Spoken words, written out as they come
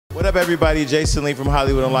What up, everybody? Jason Lee from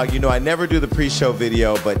Hollywood Unlocked. You know, I never do the pre-show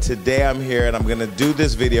video, but today I'm here and I'm going to do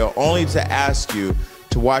this video only to ask you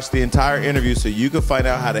to watch the entire interview so you can find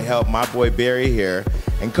out how to help my boy Barry here.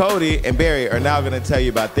 And Cody and Barry are now going to tell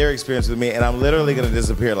you about their experience with me, and I'm literally going to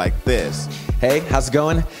disappear like this. Hey, how's it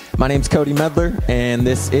going? My name's Cody Medler, and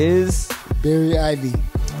this is... Barry Ivy.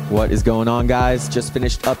 What is going on, guys? Just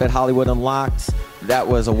finished up at Hollywood Unlocked. That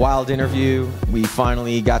was a wild interview. We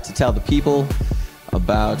finally got to tell the people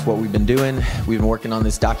about what we've been doing. We've been working on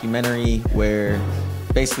this documentary where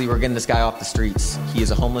basically we're getting this guy off the streets. He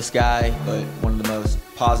is a homeless guy, but one of the most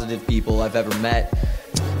positive people I've ever met.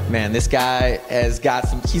 Man, this guy has got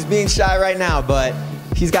some, he's being shy right now, but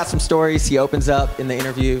he's got some stories. He opens up in the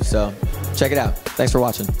interview, so check it out. Thanks for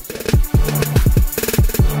watching.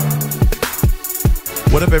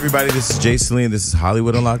 What up, everybody? This is Jason Lee, and this is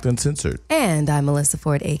Hollywood Unlocked Uncensored. And I'm Melyssa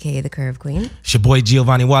Ford, a.k.a. the Curve Queen. It's your boy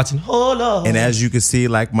Giovanni Watson. Hold on. And as you can see,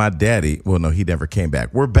 like my daddy, well, no, he never came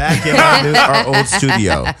back. We're back in our old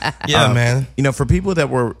studio. Yeah, man. You know, for people that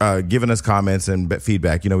were giving us comments and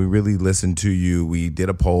feedback, you know, we really listened to you. We did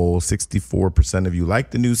a poll. 64% of you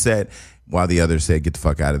liked the new set, while the others said, get the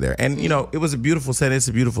fuck out of there. And, you know, it was a beautiful set. It's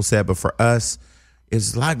a beautiful set. But for us,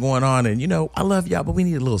 it's a lot going on. And, you know, I love y'all, but we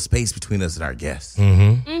need a little space between us and our guests.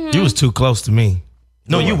 You was too close to me.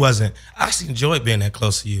 No, you wasn't. I actually enjoyed being that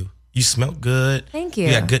close to you. You smelled good. Thank you.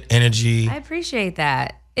 You had good energy. I appreciate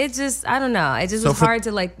that. It just, I don't know. It just was hard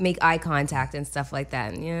to like make eye contact and stuff like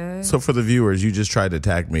that. Yeah. So for the viewers, you just tried to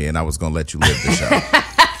attack me and I was going to let you live the show.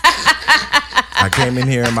 I came in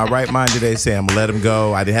here in my right mind today saying, I'm going to let him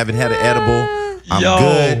go. I haven't had an edible. I'm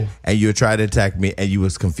good. And you tried to attack me and you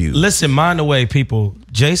was confused. Listen, mind the way, people.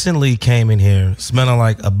 Jason Lee came in here smelling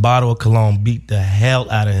like a bottle of cologne beat the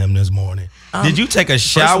hell out of him this morning. Did you take a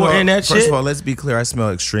shower in that shit? First of all, let's be clear. I smell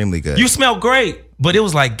extremely good. You smell great, but it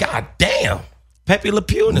was like, God damn. Pepe Le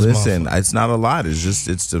Pew in this Listen, motherfucker. It's not a lot. It's just,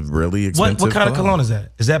 it's a really expensive What kind of cologne is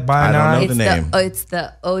that? Is that by I don't know It's the name. It's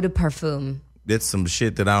the eau de parfum. It's some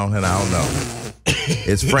shit that I don't know.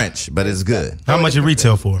 It's French, but it's good. How much it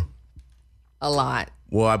retail for? A lot.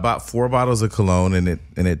 Well, I bought 4 bottles of cologne and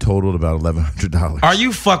it totaled about $1,100. Are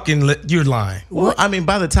you fucking, you're lying. Well, I mean,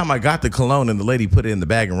 by the time I got the cologne and the lady put it in the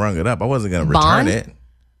bag and rung it up, I wasn't going to return Bond? it.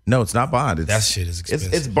 No, it's not Bond. That shit is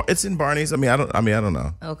expensive. It's in Barney's. I don't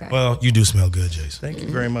know. Okay. Well, you do smell good, Jason. Thank you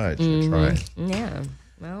very much. I tried. Yeah.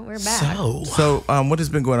 Well, we're back. So, what has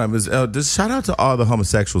been going on is just shout out to all the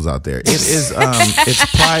homosexuals out there. It is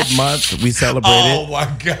it's Pride Month. We celebrated. Oh my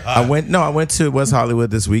God! I went to West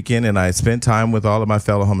Hollywood this weekend and I spent time with all of my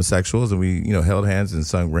fellow homosexuals and we held hands and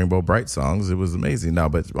sung Rainbow Bright songs. It was amazing. No,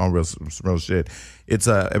 but on real shit. It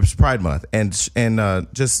was Pride Month and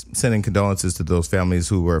just sending condolences to those families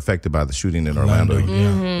who were affected by the shooting in Orlando.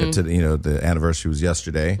 The anniversary was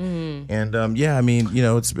yesterday, and I mean,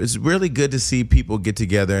 it's really good to see people get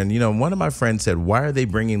together. And one of my friends said, "Why are they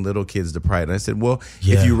bringing little kids to Pride?" And I said, "Well,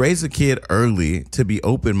 if you raise a kid early to be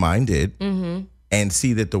open-minded." And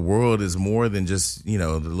see that the world is more than just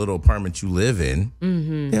the little apartment you live in.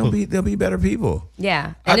 They'll be better people.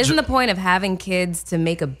 Yeah, and isn't the point of having kids to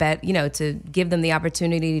make to give them the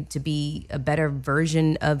opportunity to be a better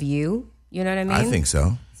version of you? You know what I mean? I think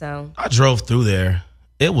so. So I drove through there.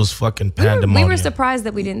 It was fucking pandemonium. We were surprised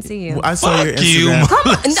that we didn't see you. Well, I saw your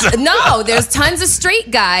Come Instagram. on. No, there's tons of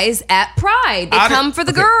straight guys at Pride. They come for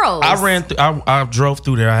the girls. I drove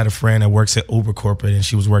through there. I had a friend that works at Uber Corporate, and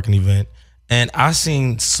she was working an event. And I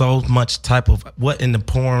seen so much type of what in the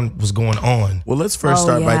porn was going on. Well, let's first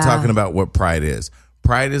start by talking about what Pride is.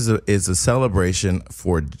 Pride is a celebration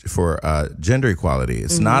for gender equality.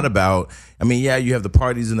 It's not about, you have the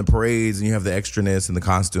parties and the parades and you have the extraness and the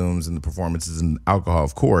costumes and the performances and alcohol,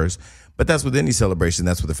 of course. But that's with any celebration.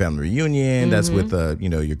 That's with a family reunion. That's with,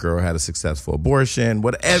 your girl had a successful abortion.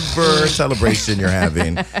 Whatever celebration you're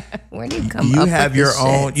having, where do you come you up have with your this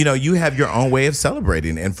own. shit? You have your own way of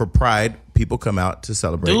celebrating. And for Pride, people come out to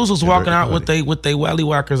celebrate. Dudes was walking out with they welly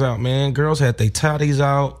whackers out, man. Girls had they toddies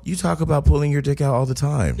out. You talk about pulling your dick out all the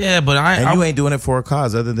time. Yeah, but you ain't doing it for a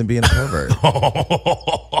cause other than being a pervert.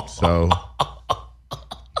 So.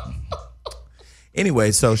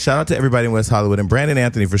 Anyway, so shout out to everybody in West Hollywood and Brandon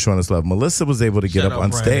Anthony for showing us love. Melyssa was able to get up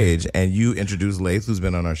on stage and you introduced Laith, who's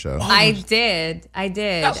been on our show. I did.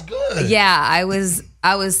 That's good. Yeah, I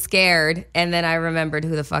was scared, and then I remembered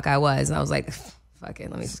who the fuck I was, and I was like, fuck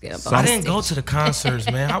it, let me just get up on I stage. didn't go to the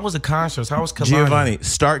concerts, man. How was the concerts? How was Giovanni? Giovanni,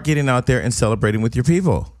 start getting out there and celebrating with your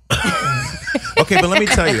people. Okay, but let me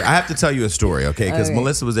tell you, I have to tell you a story, okay? Because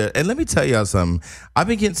Melyssa was there, and let me tell y'all something. I've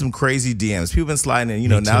been getting some crazy DMs. People been sliding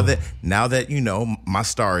in, now that my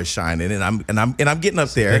star is shining, and I'm getting up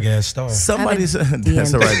there. Big ass star. Somebody's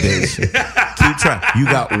that's all right, bitch. You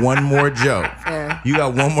got one more joke. Yeah. You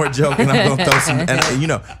got one more joke, and I'm gonna throw some. And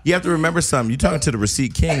you have to remember something. You're talking to the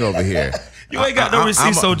receipt king over here. You ain't got no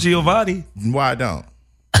receipts, so Giovanni. Why I don't?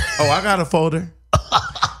 Oh, I got a folder.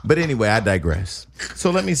 But anyway, I digress. So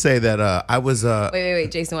let me say that I was.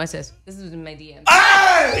 Wait, Jason, watch this. This is my DM.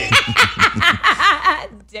 Hey!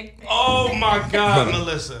 Dick pic. Oh my God,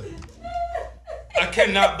 Melyssa. I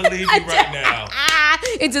cannot believe you right now.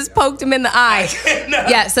 It just poked him in the eye.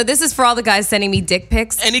 Yeah, so this is for all the guys sending me dick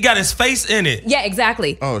pics. And he got his face in it. Yeah,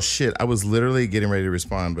 exactly. Oh shit! I was literally getting ready to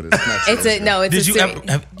respond, but it's not. Did you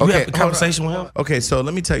have a conversation with him? Okay, so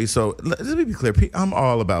let me tell you. So let me be clear. I'm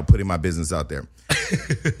all about putting my business out there.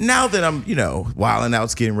 Now that I'm, Wild 'N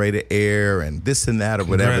Out's getting ready to air and this and that or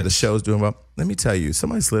whatever the show's doing well, let me tell you.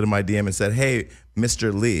 Somebody slid in my DM and said, "Hey,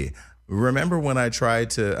 Mr. Lee, remember when I tried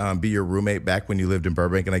to be your roommate back when you lived in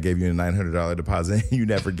Burbank and I gave you a $900 deposit and you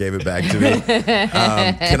never gave it back to me?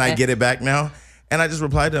 Can I get it back now?" And I just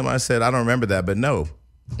replied to him. I said, "I don't remember that, but no."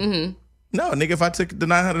 Mm-hmm. No, nigga, if I took the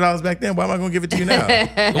 $900 back then, why am I going to give it to you now?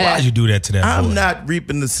 Why'd you do that to that boy? I'm not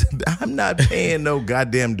reaping this. I'm not paying no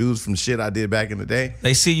goddamn dues from shit I did back in the day.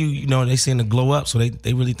 They see you, they seeing the glow up, so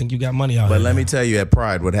they really think you got money out But here. let me tell you at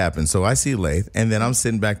Pride what happened. So I see Lath, and then I'm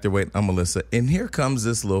sitting back there waiting on Melyssa, and here comes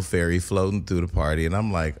this little fairy floating through the party, and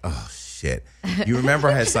I'm like, oh, shit. You remember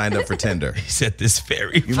I had signed up for Tinder. He said this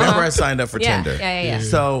fairy. You remember I signed up for Tinder. Yeah.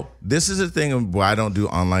 So this is the thing of why I don't do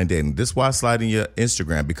online dating. This is why I slide in your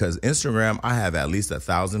Instagram, because Instagram, I have at least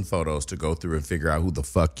 1,000 photos to go through and figure out who the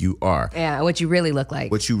fuck you are. Yeah, what you really look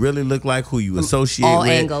like. What you really look like, who you associate all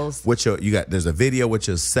with. Angles. There's a video, what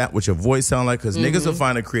your voice sound like, because niggas will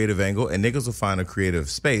find a creative angle and niggas will find a creative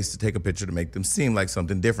space to take a picture to make them seem like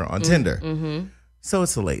something different on Tinder. Mm-hmm. So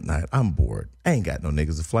it's a late night. I'm bored. I ain't got no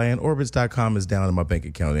niggas to fly in. Orbitz.com is down in my bank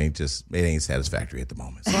account. It ain't satisfactory at the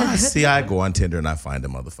moment. So I go on Tinder and I find a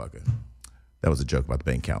motherfucker. That was a joke about the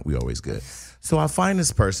bank account. We always good. So I find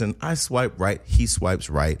this person. I swipe right. He swipes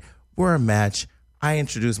right. We're a match. I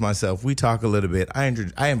introduce myself. We talk a little bit. I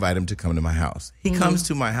invite him to come to my house. He comes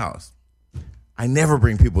to my house. I never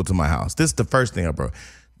bring people to my house. This is the first thing I brought.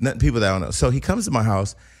 People that I don't know. So he comes to my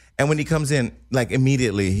house, and when he comes in, like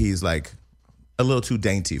immediately he's like a little too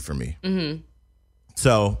dainty for me. Mm-hmm.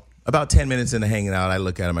 So about 10 minutes into hanging out, I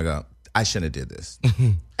look at him. I go, I shouldn't have did this.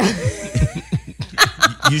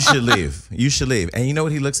 You should leave. You should leave. And you know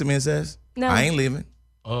what he looks at me and says? No. I ain't leaving.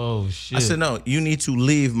 Oh shit. I said, no, you need to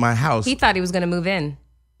leave my house. He thought he was going to move in.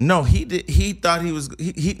 No, he did. He thought he was.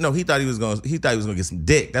 He thought he was going to get some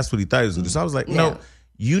dick. That's what he thought he was going to do. So I was like, no,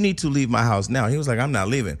 you need to leave my house now. He was like, I'm not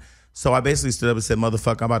leaving. So I basically stood up and said,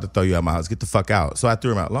 motherfucker, I'm about to throw you out of my house. Get the fuck out. So I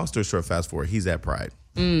threw him out. Long story short, fast forward, he's at Pride.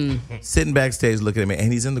 Sitting backstage looking at me,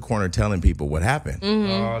 and he's in the corner telling people what happened.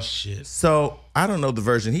 Oh, shit. So I don't know the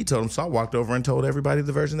version he told him, so I walked over and told everybody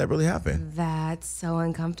the version that really happened. That's so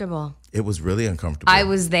uncomfortable. It was really uncomfortable. I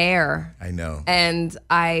was there. I know. And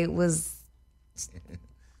I was...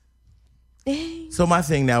 So my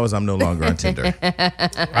thing now is I'm no longer on Tinder.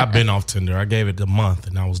 I've been off Tinder. I gave it a month,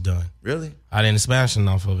 and I was done. Really? I didn't smash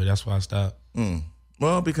enough of it. That's why I stopped.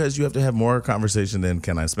 Well, because you have to have more conversation than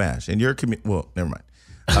can I smash. And your well, never mind.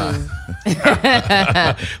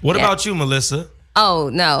 What about you, Melyssa? Oh,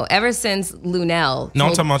 no. Ever since Lunel... No,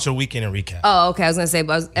 I'm talking about your weekend in recap. Oh, okay. I was going to say,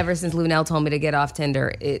 but ever since Lunel told me to get off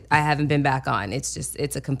Tinder, I haven't been back on. It's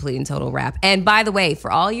a complete and total wrap. And by the way,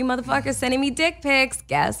 for all you motherfuckers sending me dick pics,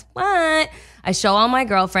 guess what? I show all my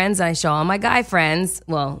girlfriends and I show all my guy friends.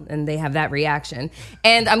 Well, and they have that reaction.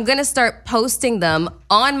 And I'm going to start posting them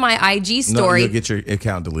on my IG story. No, you'll get your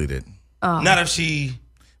account deleted. Not if she...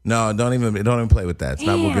 No, don't even play with that. It's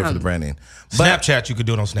not real good for the branding. Snapchat, you could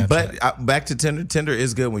do it on Snapchat. But back to Tinder. Tinder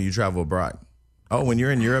is good when you travel abroad. Oh, when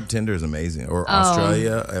you're in Europe, Tinder is amazing. Or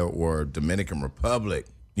Australia or Dominican Republic.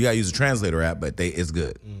 You gotta use a translator app, but it's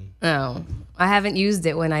good. Oh, I haven't used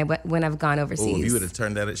it when I've gone overseas. Oh, if you would have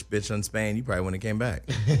turned that bitch on Spain, you probably wouldn't have came back.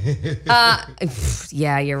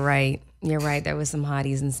 Yeah, you're right. You're right. There was some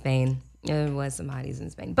hotties in Spain.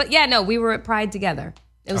 But yeah, no, we were at Pride together.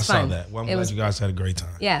 It was fun. I saw that. Well, I'm glad you guys had a great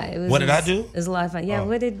time. Yeah, it was. What did I do? It was a lot of fun. Yeah,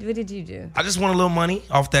 what did you do? I just won a little money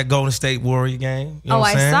off that Golden State Warrior game. You know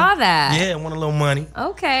what I'm saying? I saw that. Yeah, I won a little money.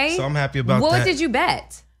 Okay. So I'm happy about that. What did you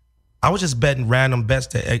bet? I was just betting random bets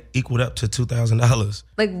that equaled up to $2,000.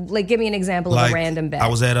 Like, give me an example of a random bet. I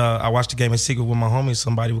was at I watched the game in secret with my homies.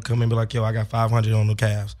 Somebody would come in and be like, "Yo, I got 500 on the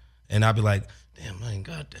Cavs," and I'd be like, "Damn, I ain't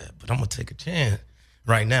got that, but I'm gonna take a chance."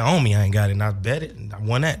 Right now, on me, I ain't got it, and I bet it, and I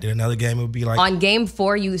won that. Then another game it would be like on game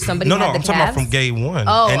 4, somebody had the Cavs? I'm talking about from game 1.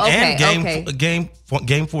 Oh, and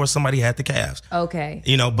game 4, somebody had the Cavs. Okay.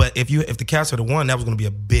 But if the Cavs had won, that was going to be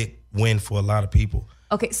a big win for a lot of people.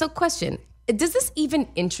 Okay, so question. does this even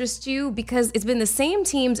interest you? Because it's been the same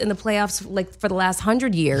teams in the playoffs like for the last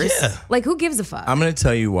 100 years. Yeah. Like, who gives a fuck? I'm going to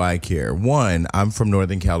tell you why I care. One, I'm from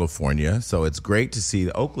Northern California, so it's great to see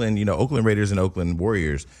Oakland. Oakland Raiders and Oakland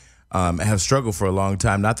Warriors have struggled for a long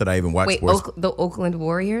time. Not that I even watch Wait, sports. the Oakland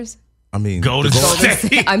Warriors? I mean, Golden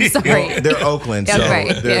State. I'm sorry. Well, they're Oakland, so That's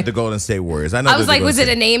right, they're yeah. the Golden State Warriors. I know. I was they're like, the was Golden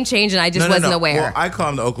it a State- name change? And I just wasn't aware. Well, I call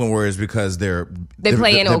them the Oakland Warriors because they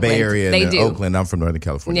play in the Oakland. Bay Area. They and do. Oakland. I'm from Northern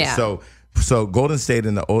California. Yeah. So Golden State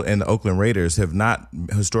and the Oakland Raiders have not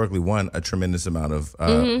historically won a tremendous amount of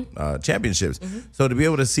championships. So to be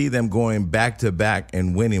able to see them going back to back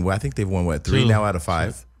and winning, well, I think they've won 3 Two. now out of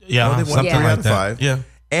 5. Yeah, No, they've won something 3 like out of that. 5. Yeah.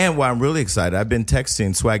 And why I'm really excited, I've been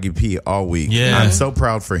texting Swaggy P all week. Yeah. I'm so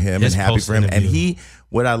proud for him His and happy for him. And post-interview.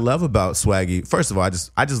 what I love about Swaggy, first of all, I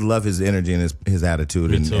just love his energy and his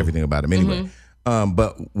attitude and too. everything about him. Anyway,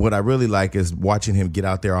 but what I really like is watching him get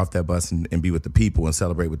out there off that bus and be with the people and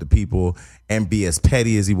celebrate with the people and be as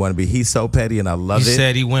petty as he want to be. He's so petty, and I love He it.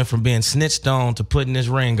 said he went from being snitched on to putting his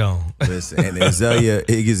ring on. Listen, and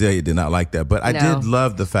Iggy Azalea did not like that, but I No. did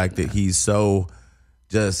love the fact that he's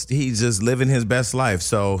just living his best life.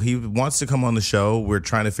 So he wants to come on the show. We're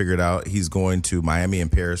trying to figure it out. He's going to Miami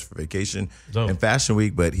and Paris for vacation Dope. and Fashion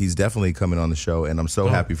Week, but he's definitely coming on the show, and I'm so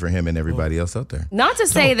happy for him and everybody else out there. Not to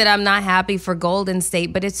say that I'm not happy for Golden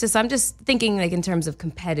State, but it's just I'm just thinking like in terms of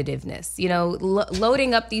competitiveness.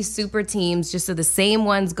 Loading up these super teams just so the same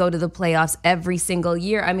ones go to the playoffs every single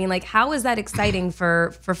year. I mean, like, how is that exciting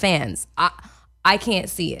for fans? I can't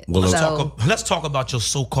see it. Well, Let's talk about your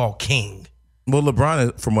so-called king. Well,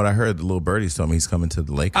 LeBron, from what I heard, the little birdies told me he's coming to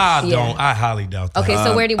the Lakers. I highly doubt that. Okay,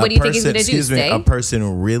 so what do you think he's going to do? Stay? A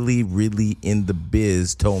person really, really in the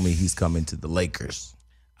biz told me he's coming to the Lakers.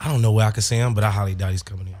 I don't know where I can see him, but I highly doubt he's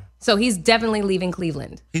coming here. So he's definitely leaving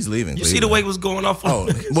Cleveland. He's leaving. You see the way it was going off?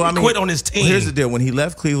 He quit on his team. Well, here's the deal. When he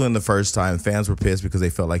left Cleveland the first time, fans were pissed because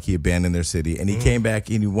they felt like he abandoned their city. And he came back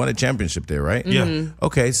and he won a championship there, right? Yeah.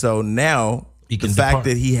 Okay, so now He the can fact depart.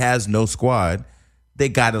 that he has no squad, they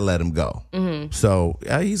got to let him go. So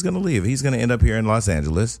he's going to leave. He's going to end up here in Los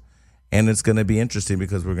Angeles. And it's going to be interesting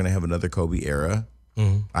because we're going to have another Kobe era.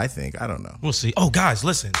 I think. I don't know. We'll see. Oh, guys,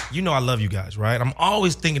 listen. You know I love you guys, right? I'm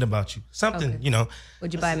always thinking about you. Something,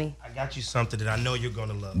 Would you buy me? I got you something that I know you're going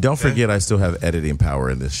to love. Don't okay? forget I still have editing power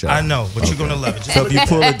in this show. I know, but you're going to love it. Just So if you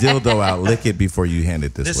pull a dildo out, lick it before you hand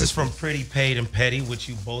it this way. This is from Pretty Paid and Petty, which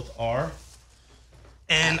you both are.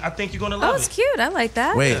 And I think you're going to love Oh, it's it. cute. I like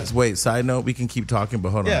that. Wait. Side note, we can keep talking, but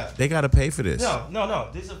hold Yeah. on. They got to pay for this. No.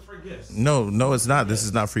 These are free gifts. No, it's not. This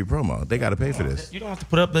is not free promo. They got to pay for this. You don't have to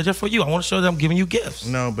put up there just for you. I want to show them I'm giving you gifts.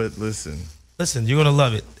 No, but listen. Listen, you're going to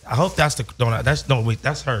love it. I hope that's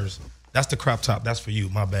that's hers. That's the crop top. That's for you.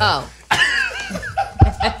 My bad. Oh.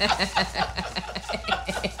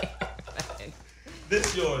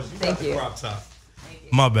 This yours. You Thank got the you. crop top.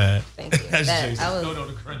 My bad. Thank you. That's That- Jason. I was-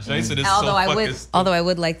 No, Jason is Although so I fucking would, I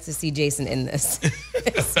would like to see Jason in this.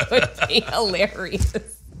 This would be hilarious.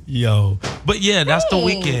 Yo. But yeah, that's the Thanks.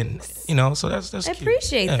 weekend. So that's I cute.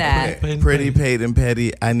 appreciate Yeah, that. Pretty paid and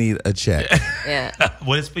petty. I need a check. Yeah.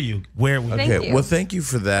 What is for you? Where we Thank Okay. you. Well, thank you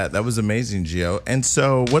for that. That was amazing, Gio. And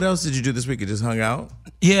so, what else did you do this week? You just hung out?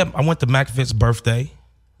 Yeah, I went to McFit's birthday.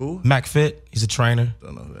 Who? McFit, he's a trainer.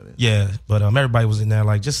 Don't know who that is. Yeah, but everybody was in there,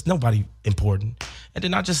 like just nobody important. And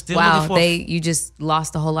then I just still Wow. looking for You just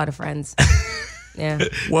lost a whole lot of friends. Yeah.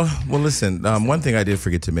 Well, listen. One thing I did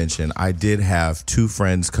forget to mention, I did have 2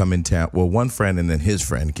 friends come in town. Well, one friend and then his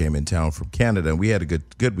friend came in town from Canada, and we had a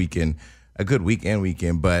good weekend, a good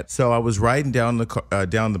weekend. But so I was riding down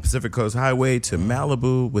the Pacific Coast Highway to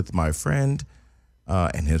Malibu with my friend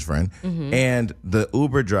and his friend, and the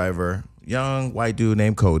Uber driver, young white dude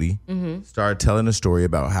named Cody, started telling a story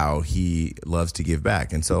about how he loves to give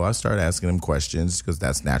back. And so I started asking him questions because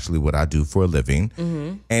that's naturally what I do for a living.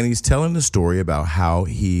 And he's telling the story about how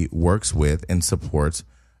he works with and supports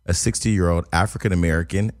a 60-year-old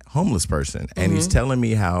African-American homeless person. And he's telling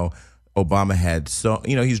me how Obama had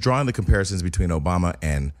he's drawing the comparisons between Obama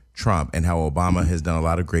and Trump and how Obama has done a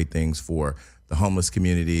lot of great things for the homeless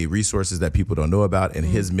community, resources that people don't know about. And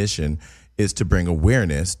his mission is to bring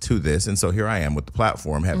awareness to this. And so here I am with the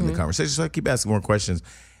platform having the conversation. So I keep asking more questions.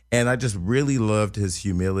 And I just really loved his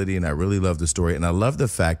humility, and I really loved the story. And I love the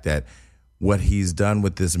fact that what he's done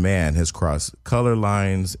with this man has crossed color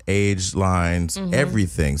lines, age lines,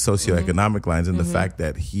 everything, socioeconomic lines, and the fact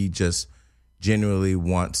that he just genuinely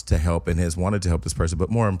wants to help and has wanted to help this person, but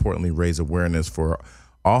more importantly, raise awareness for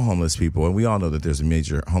all homeless people. And we all know that there's a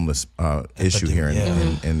major homeless issue here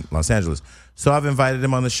in Los Angeles. So I've invited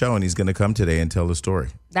him on the show, and he's going to come today and tell the story.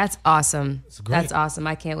 That's awesome. great. That's awesome.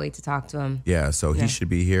 I can't wait to talk to him. Yeah, so he should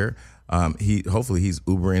be here. Hopefully he's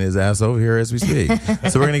Ubering his ass over here as we speak.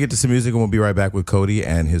 So we're gonna get to some music and we'll be right back with Cody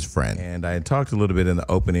and his friend. And I talked a little bit in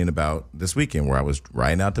the opening about this weekend where I was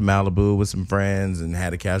riding out to Malibu with some friends and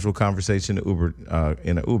had a casual conversation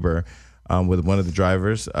in an Uber with one of the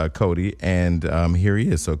drivers, Cody, and here he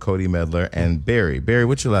is. So Cody, Medler, and Barry. Barry,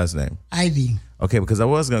 what's your last name? Ivy. Okay, because I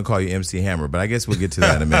was going to call you MC Hammer, but I guess we'll get to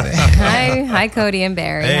that in a minute. Hi, Cody and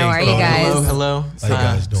Barry. Hey, How are you guys? Hello. How you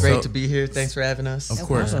guys doing? Great to be here. Thanks for having us. Of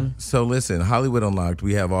course. So listen, Hollywood Unlocked,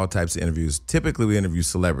 we have all types of interviews. Typically, we interview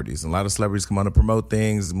celebrities. A lot of celebrities come on to promote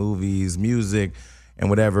things, movies, music, and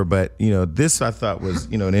whatever. But, this I thought was,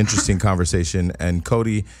 an interesting conversation. And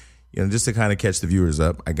Cody, just to kind of catch the viewers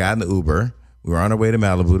up, I got in the Uber. We were on our way to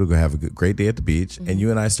Malibu to go have a great day at the beach. And you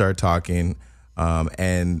and I started talking.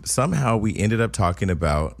 And somehow we ended up talking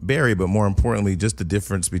about Barry, but more importantly, just the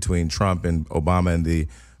difference between Trump and Obama and the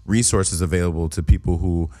resources available to people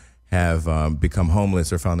who have become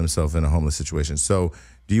homeless or found themselves in a homeless situation. So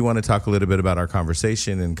do you want to talk a little bit about our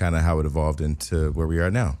conversation and kind of how it evolved into where we are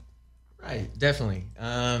now? Right, definitely.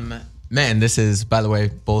 Man, this is, by the way,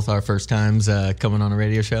 both our first times coming on a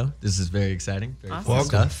radio show. This is very exciting. Very Awesome. cool Welcome.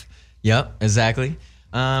 stuff. Yep, exactly.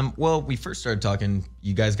 Well, we first started talking,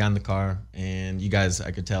 you guys got in the car, and you guys,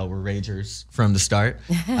 I could tell, were ragers from the start.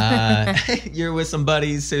 You're with some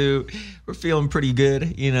buddies who were feeling pretty good.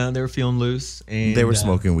 They were feeling loose. And They were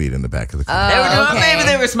smoking weed in the back of the car. They were doing, okay. maybe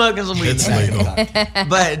they were smoking some weed. It's legal.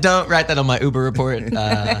 But don't write that on my Uber report. You know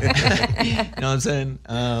what I'm saying?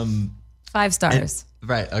 5 stars.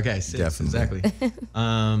 Right. Okay. 6, Definitely. Exactly.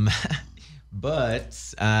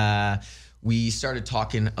 But we started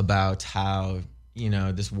talking about how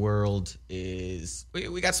this world is.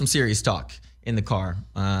 We got some serious talk in the car.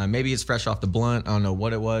 Maybe it's fresh off the blunt. I don't know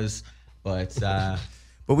what it was, but.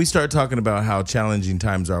 But we started talking about how challenging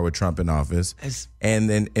times are with Trump in office. As- And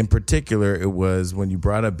then in particular, it was when you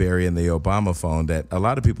brought up Barry and the Obama phone that a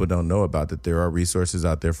lot of people don't know about, that there are resources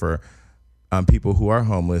out there for people who are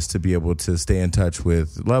homeless to be able to stay in touch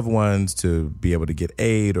with loved ones, to be able to get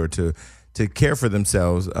aid or to care for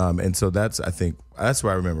themselves. And so that's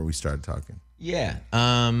where I remember we started talking. Yeah.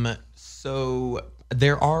 So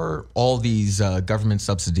there are all these government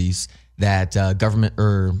subsidies that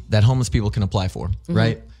that homeless people can apply for,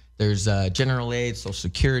 right? There's general aid, Social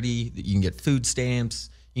Security. You can get food stamps.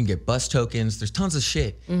 You can get bus tokens. There's tons of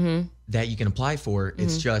shit that you can apply for.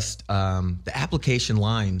 It's just the application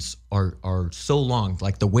lines are so long,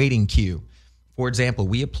 like the waiting queue. For example,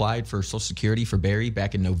 we applied for Social Security for Barry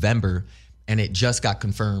back in November, and it just got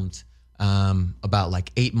confirmed about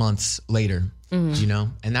like 8 months later,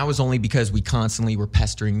 and that was only because we constantly were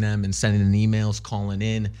pestering them and sending in emails, calling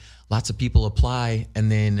in. Lots of people apply, and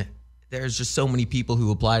then there's just so many people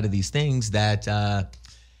who apply to these things that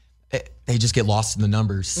they just get lost in the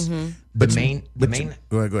numbers. The main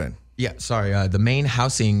Go ahead. yeah, sorry. The main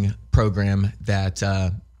housing program that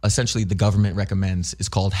essentially the government recommends is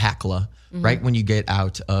called HACLA, right when you get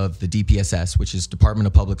out of the DPSS, which is Department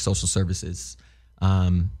of Public Social Services.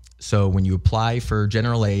 So when you apply for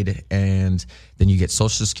general aid and then you get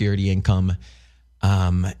Social Security income,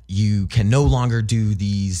 you can no longer do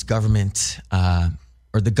these government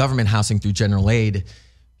or the government housing through general aid.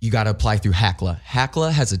 You got to apply through HACLA.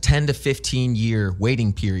 HACLA has a 10 to 15 year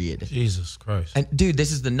waiting period. Jesus Christ. And dude,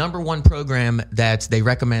 this is the #1 program that they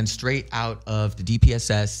recommend straight out of the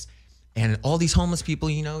DPSS. And all these homeless people,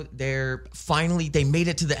 they made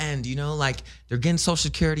it to the end, like they're getting Social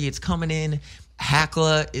Security, it's coming in.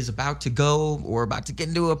 HACLA is about to go or about to get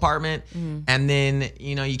into an apartment. And then,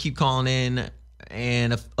 you keep calling in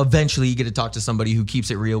and eventually you get to talk to somebody who keeps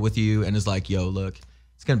it real with you and is like, yo, look,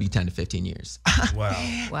 it's going to be 10 to 15 years. Wow.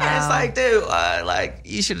 And it's like, dude,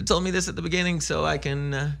 you should have told me this at the beginning so I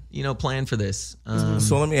can, plan for this.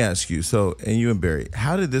 So let me ask you. And you and Barry,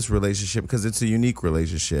 how did this relationship? Because it's a unique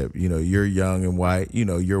relationship. You're young and white.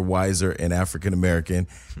 You're wiser and African American.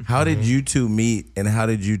 How did you two meet, and how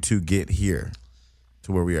did you two get here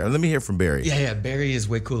to where we are? Let me hear from Barry. Yeah. Barry is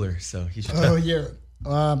way cooler, so he should. Oh, yeah.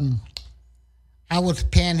 I was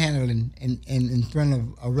panhandling in front of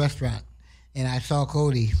a restaurant, and I saw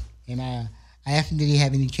Cody, and I asked him, did he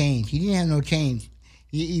have any change? He didn't have no change.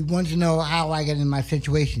 He wanted to know how I got in my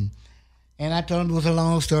situation. And I told him it was a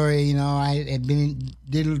long story. I had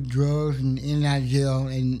did drugs and in and out of jail,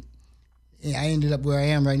 and I ended up where I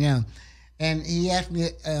am right now. And he asked me,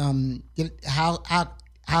 how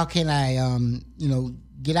can I,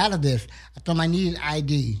 get out of this. I told him I needed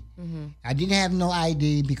ID. I didn't have no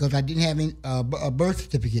ID because I didn't have a birth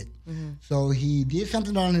certificate. So he did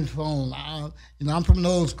something on his phone. I'm from the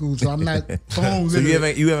old school, so I'm not phone So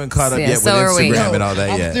literate. you haven't caught up yet so with are we. Instagram and all that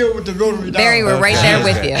I'm yet. still with the rotary dial. Barry, we're right there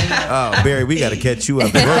with you. Oh, Barry, we got to catch you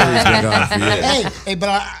up. The rotary's been gone for years. Hey,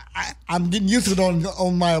 but I'm getting used to it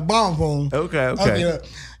on my Obama phone. Okay.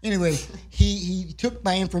 Anyway, he took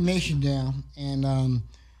my information down, and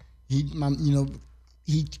he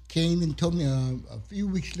came and told me a few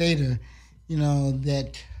weeks later,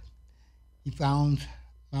 that he found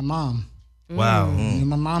my mom. Wow.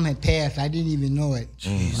 My mom had passed. I didn't even know it.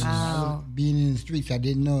 Wow. Being in the streets, I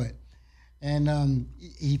didn't know it. And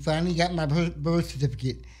he finally got my birth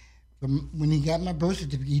certificate. When he got my birth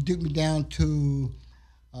certificate, he took me down to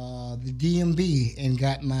the DMV and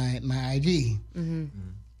got my ID.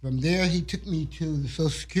 From there, he took me to the Social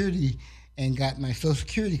Security and got my Social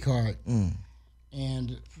Security card.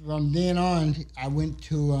 And from then on, I went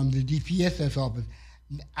to the DPSS office.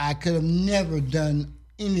 I could have never done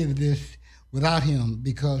any of this without him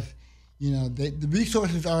because, the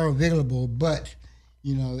resources are available, but,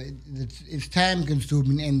 it's time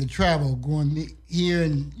consuming and the travel going here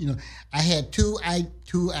and, I had two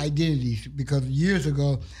identities because years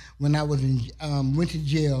ago when I was went to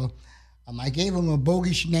jail, I gave him a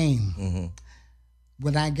bogus name.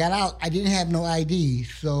 When I got out, I didn't have no ID,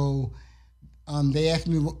 so they asked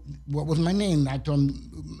me what was my name. I told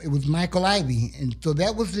them it was Michael Ivy, and so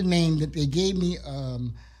that was the name that they gave me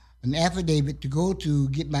an affidavit to go to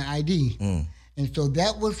get my ID. And so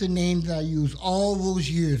that was the name that I used all those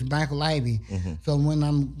years, Michael Ivy. So when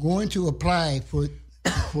I'm going to apply for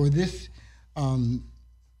this Social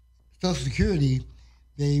Security,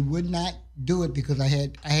 they would not do it because I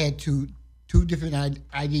had two different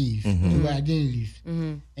IDs, two identities,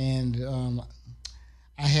 and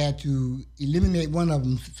I had to eliminate one of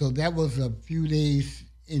them. So that was a few days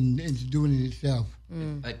into doing it itself.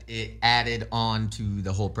 But it added on to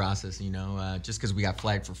the whole process, just because we got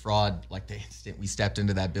flagged for fraud, like the instant we stepped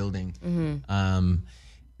into that building,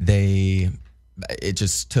 it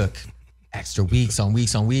just took extra weeks on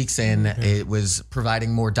weeks, and it was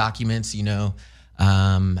providing more documents,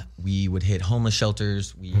 we would hit homeless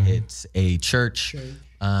shelters, we hit a church,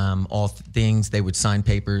 all things. They would sign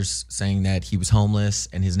papers saying that he was homeless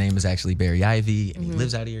and his name is actually Barry Ivy and he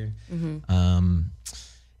lives out here.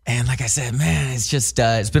 And like I said, man, it's just,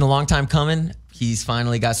 it's been a long time coming. He's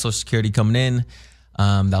finally got Social Security coming in.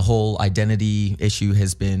 The whole identity issue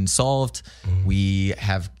has been solved.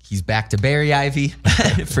 He's back to Barry Ivy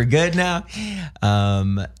for good now.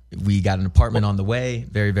 We got an apartment on the way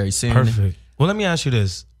very, very soon. Perfect. Well, let me ask you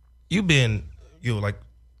this. Like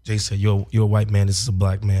Jay said, you're a white man, this is a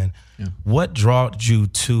black man. Yeah. What drawed you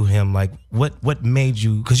to him? Like, what made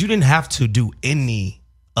you, because you didn't have to do any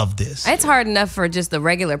of this. It's hard enough for just the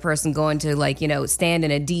regular person going to stand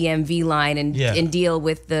in a DMV line and deal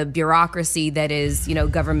with the bureaucracy that is,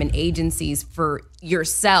 government agencies for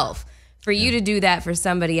yourself. For you to do that for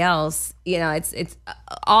somebody else, it's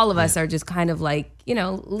all of us are just kind of like,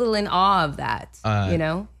 a little in awe of that,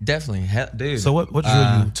 Definitely. Dude. So what drew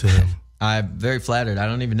you to him? I'm very flattered. I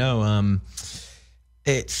don't even know.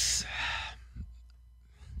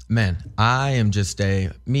 Man, I am just as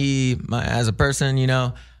a person,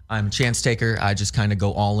 I'm a chance taker. I just kind of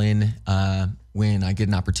go all in when I get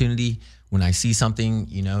an opportunity, when I see something,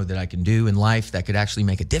 that I can do in life that could actually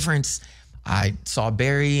make a difference. I saw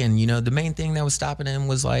Barry, and, the main thing that was stopping him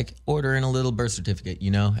was like ordering a little birth certificate,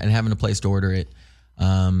 and having a place to order it.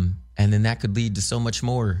 And then that could lead to so much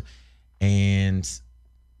more. And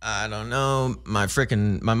I don't know, my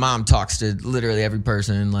mom talks to literally every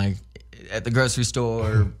person, like at the grocery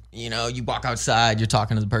store, you walk outside, you're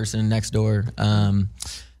talking to the person next door.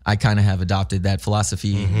 I kind of have adopted that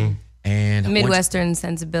philosophy. And Midwestern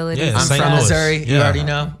sensibility. Yeah, I'm St. from Louis. Missouri. Yeah. You already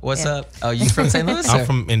know. What's up? Oh, you from St. Louis? I'm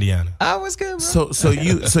from Indiana. I was good, bro. So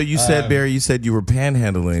you said, Barry, you said you were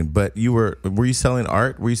panhandling, but were you selling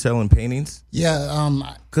art? Were you selling paintings?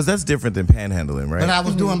 Yeah. Because that's different than panhandling, right? But I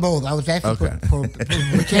was doing both. I was actually for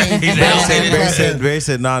change. Barry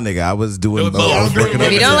said, nah, nigga, I was doing both. I was working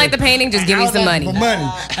If you on don't it. like the painting, just give me some money. For money.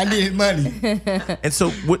 I needed money. And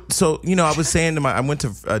so I was saying I went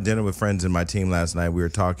to dinner with friends in my team last night. We were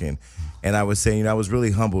talking. And I was saying, I was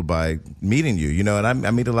really humbled by meeting you, and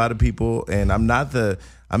I meet a lot of people, and I'm not the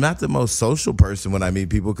most social person when I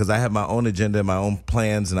meet people because I have my own agenda, my own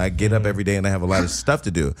plans, and I get up every day and I have a lot of stuff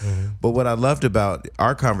to do. But what I loved about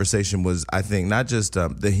our conversation was, I think, not just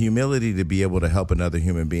the humility to be able to help another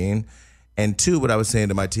human being, and two, what I was saying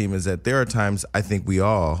to my team is that there are times I think we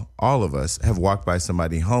all of us have walked by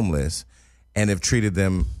somebody homeless, and have treated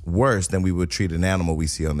them worse than we would treat an animal we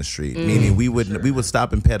see on the street. Meaning we would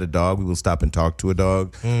stop and pet a dog, we will stop and talk to a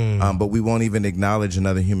dog, but we won't even acknowledge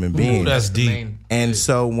another human being. Ooh, that's deep. And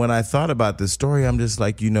so when I thought about this story, I'm just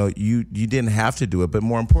like, you didn't have to do it, but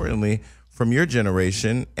more importantly, from your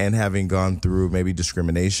generation and having gone through maybe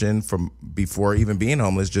discrimination from before even being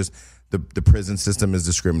homeless, just the prison system is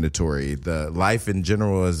discriminatory. The life in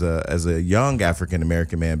general as a young African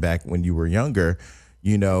American man back when you were younger,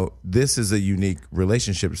 this is a unique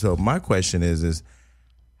relationship. So my question is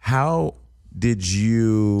how did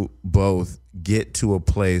you both get to a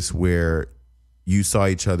place where you saw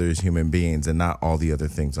each other as human beings and not all the other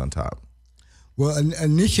things on top? Well,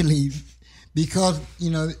 initially, because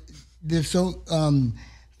there's so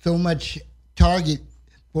much target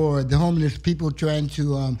for the homeless people trying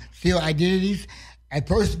to steal identities. At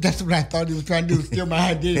first, that's what I thought he was trying to do, steal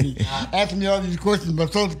my identity. Asking me all these questions, my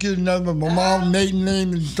social security number, my mom's maiden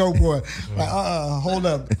name, and so forth. Like, hold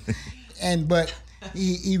up. But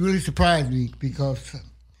he really surprised me because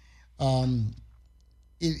I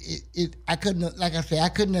couldn't, like I said, I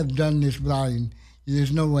couldn't have done this without him.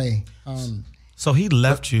 There's no way. So he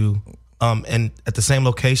left you and at the same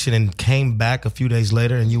location and came back a few days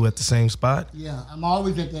later and you were at the same spot? Yeah, I'm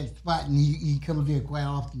always at that spot, and he comes here quite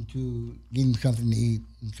often to give me something to eat.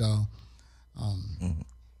 And so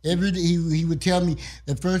every day he would tell me,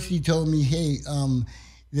 at first he told me, hey,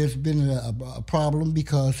 there's been a problem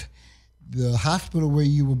because the hospital where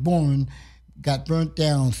you were born got burnt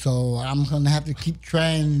down, so I'm going to have to keep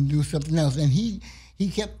trying and do something else. And he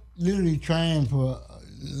kept literally trying for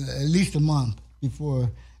at least a month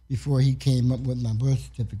before he came up with my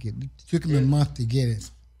birth certificate. It took him a month to get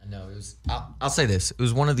it. I know it was. I'll say this: it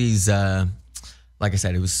was one of these. Like I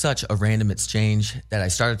said, it was such a random exchange that I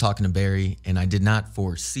started talking to Barry, and I didn't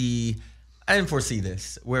foresee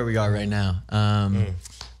this where we are right now.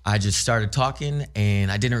 I just started talking,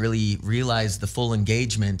 and I didn't really realize the full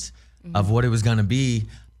engagement of what it was going to be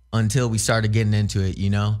until we started getting into it.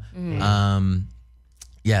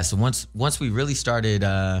 So once we really started.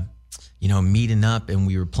 Meeting up, and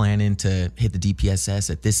we were planning to hit the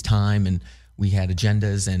DPSS at this time, and we had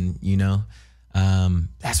agendas, and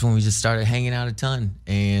that's when we just started hanging out a ton.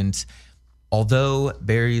 And although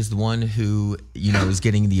Barry is the one who is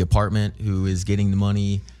getting the apartment, who is getting the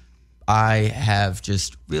money, I have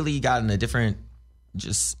just really gotten a different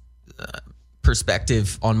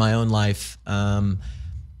perspective on my own life.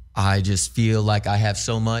 I just feel like I have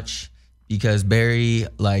so much because Barry,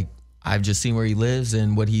 I've just seen where he lives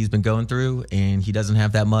and what he's been going through, and he doesn't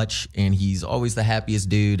have that much, and he's always the happiest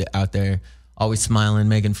dude out there, always smiling,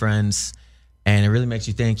 making friends, and it really makes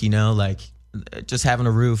you think, just having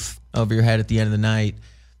a roof over your head at the end of the night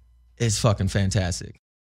is fucking fantastic.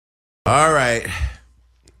 All right.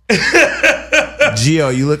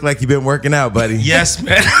 Gio, you look like you've been working out, buddy. Yes,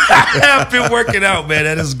 man. I've been working out, man.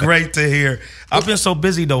 That is great to hear. I've been so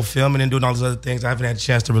busy, though, filming and doing all those other things. I haven't had a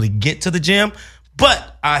chance to really get to the gym.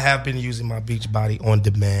 But I have been using my Beachbody On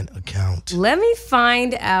Demand account. Let me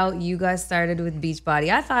find out you guys started with Beachbody.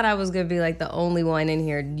 I thought I was going to be the only one in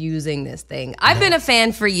here using this thing. I've been a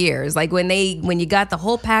fan for years. When you got the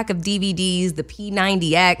whole pack of DVDs, the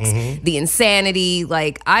P90X, the Insanity,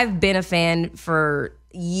 I've been a fan for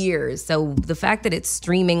years. So the fact that it's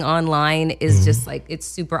streaming online is just it's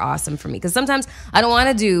super awesome for me. Because sometimes I don't want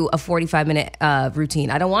to do a 45-minute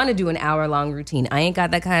routine. I don't want to do an hour-long routine. I ain't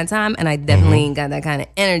got that kind of time, and I definitely ain't got that kind of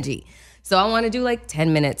energy. So I want to do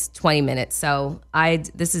 10 minutes, 20 minutes. So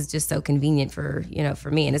this is just so convenient for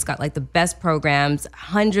me. And it's got the best programs,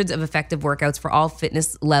 hundreds of effective workouts for all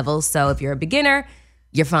fitness levels. So if you're a beginner,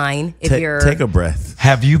 you're fine. If take a breath.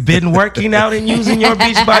 Have you been working out and using your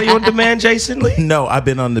Beachbody On Demand, Jason Lee? No, I've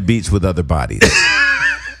been on the beach with other bodies.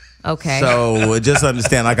 Okay. So just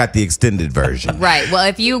understand, I got the extended version. Right. Well,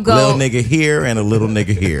 if you go... Little nigga here and a little nigga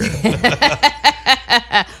here.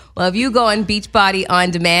 Well, if you go on Beachbody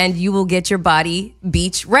On Demand, you will get your body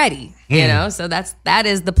beach ready. So that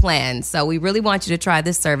is the plan. So we really want you to try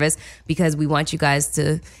this service because we want you guys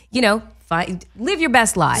to, live your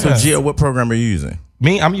best lives. So, Gio, what program are you using?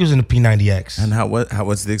 Me, I'm using the P90X. And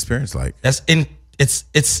what's the experience like? It's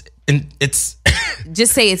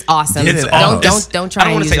just say it's awesome. Don't try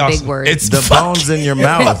and use a big word. It's the bones in your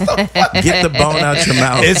mouth. Get the bone out your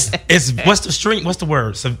mouth. It's what's the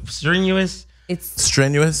word? Strenuous? It's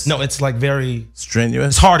strenuous? No, it's very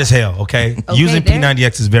strenuous. It's hard as hell, okay? Using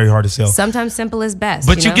P90X is very hard as hell. Sometimes simple is best.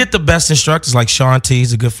 But you get the best instructors like Sean T,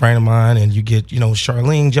 he's a good friend of mine, and you get,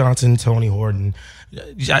 Charlene Johnson, Tony Horton.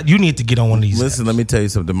 You need to get on one of these. Listen, let me tell you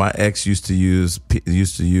something. My ex used to use not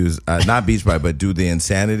Beachbody, but do the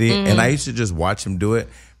Insanity, and I used to just watch him do it.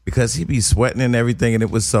 because he be sweating and everything, and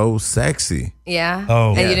it was so sexy. Yeah. Oh.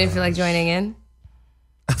 And Yeah. you didn't feel like joining in?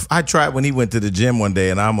 I tried when he went to the gym one day,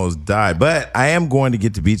 and I almost died. But I am going to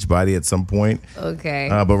get to Beachbody at some point. Okay.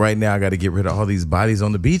 But right now, I got to get rid of all these bodies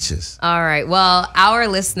on the beaches. All right. Well, our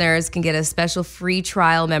listeners can get a special free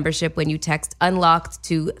trial membership when you text UNLOCKED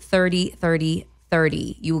to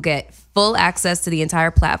 303030. You will get full access to the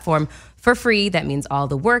entire platform for free. That means all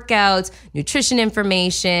the workouts, nutrition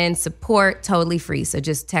information, support, totally free. So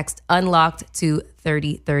just text UNLOCKED to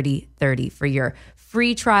 303030 for your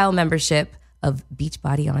free trial membership of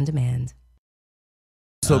Beachbody On Demand.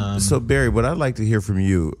 So Barry, what I'd like to hear from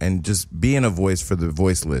you, and just being a voice for the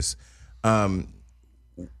voiceless,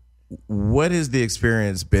 what has the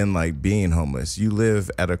experience been like being homeless? You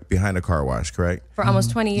live behind a car wash, correct? For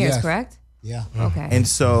almost 20 years, Yes. correct? Yeah. Okay. And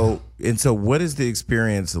so what is the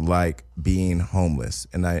experience like being homeless?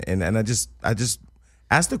 And I just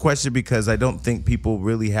asked the question because I don't think people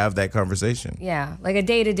really have that conversation. Yeah, like a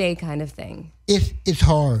day-to-day kind of thing. It's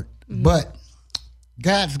hard, but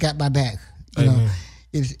God's got my back. I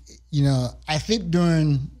sleep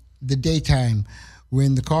during the daytime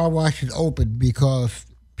when the car wash is open because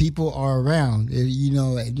people are around.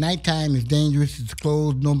 At nighttime it's dangerous, it's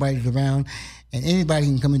closed, nobody's around, and anybody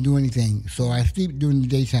can come and do anything. So I sleep during the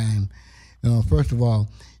daytime, first of all.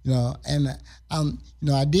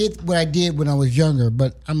 I did what I did when I was younger,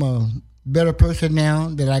 but I'm a better person now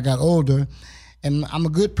that I got older, and I'm a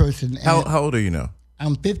good person. How old are you now?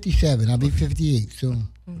 I'm 57. I'll be 58 soon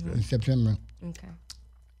in September. Okay.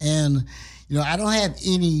 And, I don't have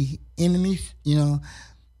any enemies.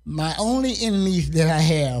 My only enemies that I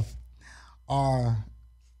have are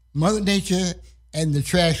Mother Nature and the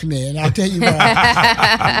trash man. I'll tell you why.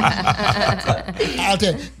 I'll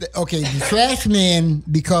tell you. Okay, the trash man,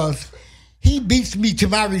 because he beats me to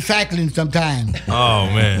my recycling sometimes. Oh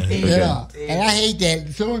man. Yeah, and I hate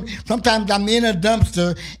that. So sometimes I'm in a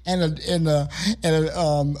dumpster and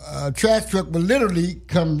a trash truck will literally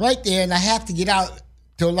come right there, and I have to get out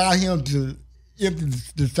to allow him to empty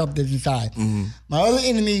the stuff that's inside. Mm-hmm. My other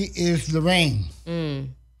enemy is the rain.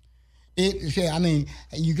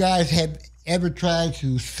 You guys have ever tried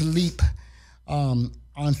to sleep on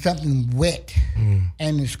something wet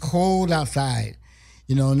and it's cold outside?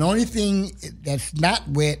 And the only thing that's not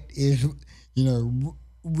wet is,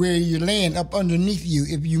 where you're laying up underneath you.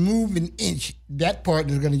 If you move an inch, that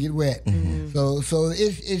part is going to get wet. Mm-hmm. So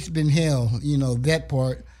it's been hell, that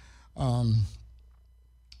part.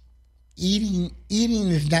 Eating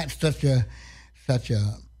is not such a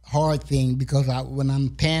hard thing because when I'm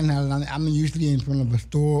panhandling, I'm usually in front of a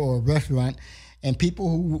store or a restaurant, and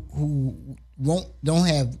people who don't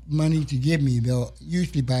have money to give me, they'll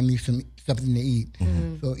usually buy me something to eat.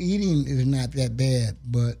 Mm-hmm. So eating is not that bad,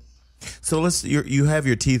 but. So you have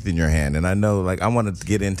your teeth in your hand, and I know, I wanted to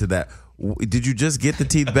get into that. Did you just get the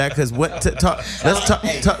teeth back? Because talk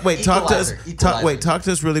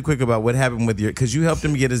to us really quick about what happened with because you helped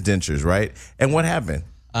him get his dentures, right? And what happened?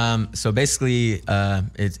 So basically,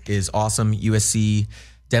 it is awesome. USC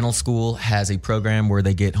Dental School has a program where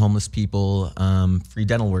they get homeless people free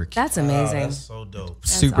dental work. That's amazing. That's so dope.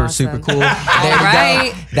 Super awesome. cool. There you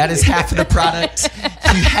right. go. That is half of the product.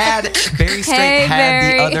 He had Barry Straight had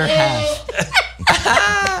Barry. the other half.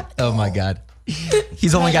 Oh my God.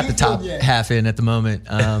 He's only got the top half in at the moment.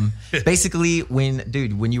 Basically,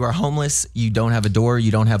 when you are homeless, you don't have a door,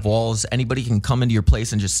 you don't have walls. Anybody can come into your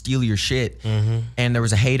place and just steal your shit. Mm-hmm. And there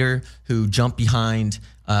was a hater who jumped behind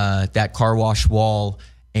that car wash wall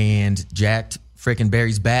and jacked frickin'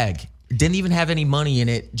 Barry's bag. Didn't even have any money in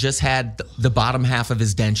it, just had the bottom half of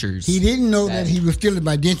his dentures. He didn't know that he was stealing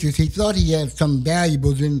my dentures. He thought he had some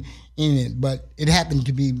valuables in it, but it happened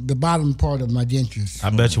to be the bottom part of my dentures. I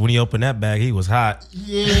bet you when he opened that bag, he was hot.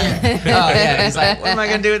 Yeah. Oh yeah, he's like, what am I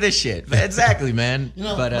gonna do with this shit? But exactly, man.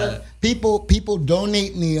 But people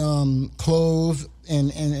donate me clothes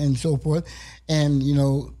and so forth, and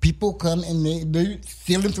people come and they're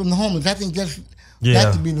stealing from the homeless. I think that's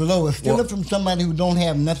to be the lowest. Stealing from somebody who don't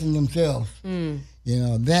have nothing themselves.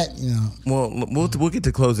 Well, we'll get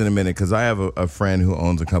to clothes in a minute because I have a friend who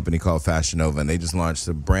owns a company called Fashion Nova, and they just launched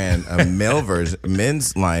a brand, a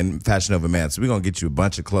men's line, Fashion Nova Man. So we're gonna get you a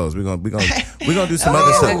bunch of clothes. We're gonna do some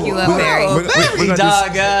other stuff. Hook you up, Barry. We're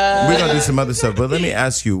gonna do some other stuff. But let me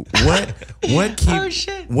ask you,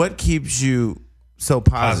 what keeps you so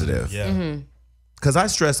positive? Yeah. Because I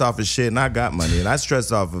stress off of shit, and I got money, and I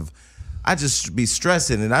stress off of. I just be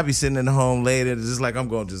stressing, and I be sitting in the home late, and it's just like I'm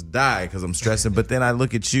going to just die because I'm stressing. But then I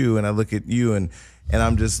look at you, and And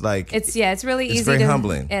I'm just like, it's really easy. It's very to,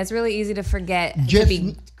 humbling. Yeah, it's really easy to forget to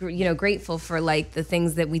be grateful for like the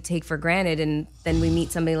things that we take for granted, and then we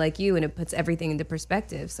meet somebody like you, and it puts everything into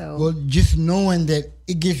perspective. So well, just knowing that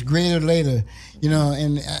it gets greater later,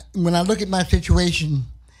 and when I look at my situation,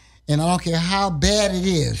 and I don't care how bad it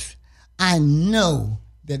is, I know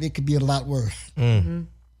that it could be a lot worse. Mm-hmm.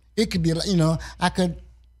 It could be, I could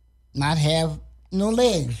not have no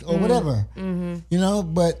legs or whatever,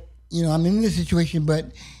 but. I'm in this situation,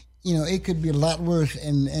 but it could be a lot worse,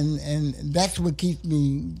 and that's what keeps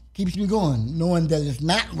me going, knowing that it's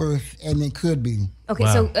not worse and it could be. Okay,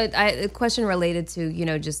 wow. So a question related to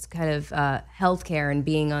just kind of healthcare and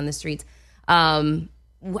being on the streets.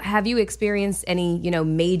 Have you experienced any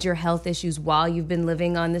major health issues while you've been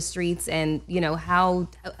living on the streets, and how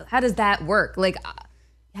does that work? Like,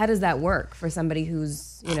 how does that work for somebody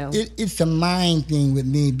who's It's a mind thing with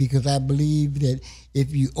me, because I believe that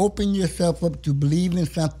if you open yourself up to believe in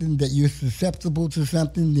something, that you're susceptible to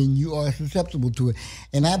something, then you are susceptible to it.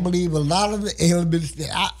 And I believe a lot of the ailments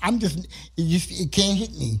that it can't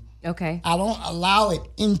hit me. Okay. I don't allow it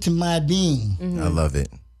into my being. Mm-hmm. I love it.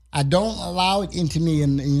 I don't allow it into me,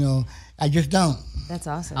 and I just don't. That's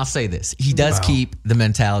awesome. I'll say this. He does keep the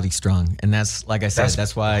mentality strong. And that's, like I said,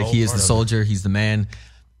 that's why he is the soldier. He's the man.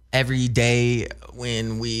 Every day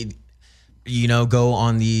when we, go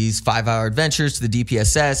on these 5-hour adventures to the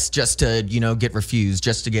DPSS just to, get refused,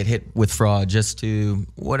 just to get hit with fraud, just to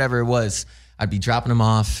whatever it was, I'd be dropping them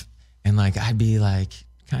off, and I'd be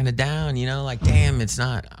kind of down, damn, it's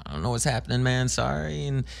not, I don't know what's happening, man, sorry.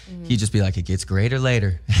 And he'd just be like, it gets greater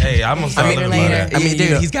later. Hey, I'm gonna start looking at that. I mean,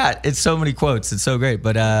 dude, it's so many quotes. It's so great.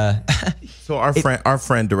 But so our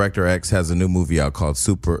friend Director X has a new movie out called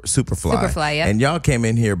Superfly. Superfly, yeah. And y'all came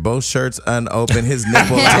in here, both shirts unopened, his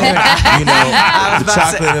nipples, the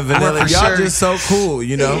chocolate and vanilla. Y'all just so cool,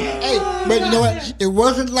 Hey, but you know what? It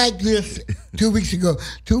wasn't like this 2 weeks ago.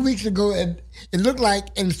 2 weeks ago, it looked like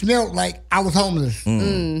and smelled like I was homeless.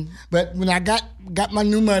 But when I got my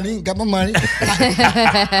new money, I went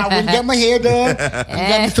and got my hair done,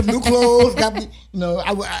 got me some new clothes, got me,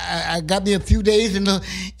 I got me a few days in a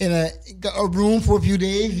room for a few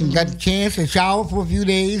days, and got the chance to shower for a few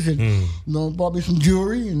days, and bought me some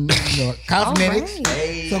jewelry and cosmetics.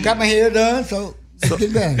 Right. So got my hair done. So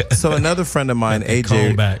another friend of mine,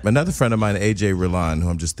 AJ Rilan, who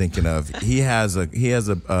I'm just thinking of, he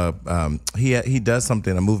does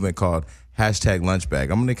something, a movement called #lunchbag. I'm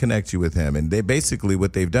going to connect you with him. And they basically,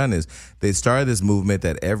 what they've done is they started this movement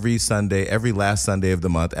that every last Sunday of the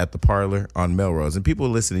month at the Parlor on Melrose, and people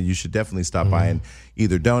listening, you should definitely stop by and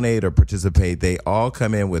either donate or participate. They all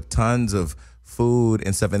come in with tons of food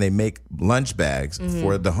and stuff, and they make lunch bags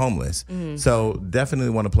for the homeless. So definitely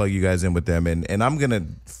want to plug you guys in with them, and I'm gonna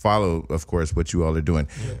follow, of course, what you all are doing.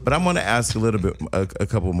 But I'm gonna ask a little bit, a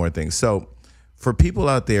couple more things. So for people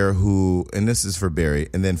out there who, and this is for Barry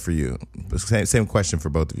and then for you, same question for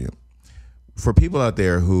both of you. For people out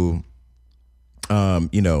there who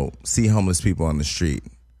see homeless people on the street,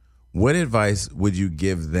 what advice would you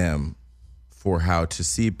give them for how to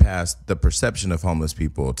see past the perception of homeless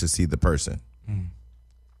people to see the person?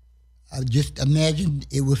 Just imagine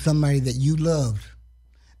it was somebody that you loved,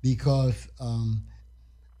 because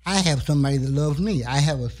I have somebody that loves me. I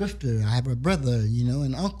have a sister, I have a brother,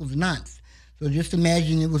 and uncles and aunts. So just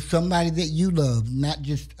imagine it was somebody that you love, not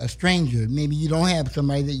just a stranger. Maybe you don't have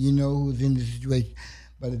somebody that you know who's in this situation,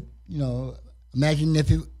 but imagine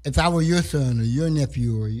if I were your son or your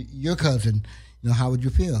nephew or your cousin, how would you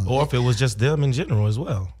feel? Or if it was just them in general as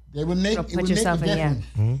well. It would make a difference.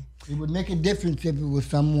 It would make a difference if it was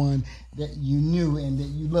someone that you knew and that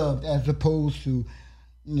you loved, as opposed to,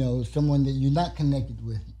 someone that you're not connected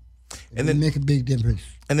with. It would make a big difference.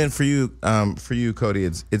 And then for you, Cody,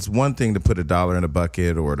 it's one thing to put $1 in a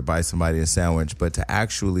bucket or to buy somebody a sandwich, but to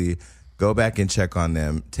actually go back and check on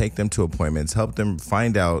them, take them to appointments, help them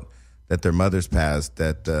find out that their mother's passed,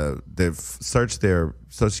 that they've searched their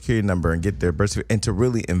Social Security number and get their birth certificate, and to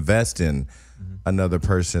really invest in another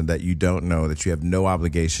person that you don't know, that you have no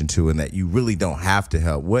obligation to, and that you really don't have to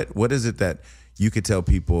help. What is it that you could tell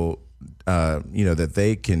people, that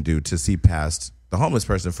they can do to see past the homeless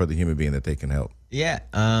person for the human being that they can help? Yeah,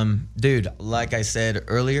 dude, like I said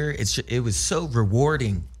earlier, it was so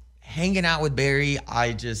rewarding hanging out with Barry.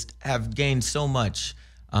 I just have gained so much.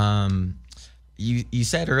 You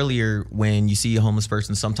said earlier, when you see a homeless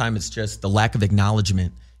person, sometimes it's just the lack of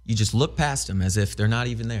acknowledgement. You just look past them as if they're not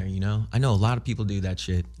even there, I know a lot of people do that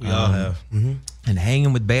shit. We all have. And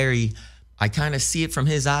hanging with Barry, I kind of see it from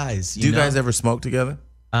his eyes. Do you guys ever smoke together?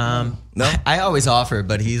 No? I always offer,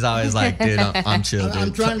 but he's always like, dude, I'm chill, dude.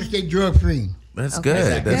 I'm trying to stay drug-free. That's Okay.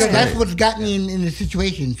 good. Because That's that's good. what's got me in the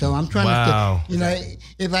situation. So I'm trying Wow. to stay,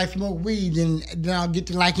 if I smoke weed, then I'll get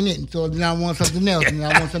to liking it. And so then I want something else, and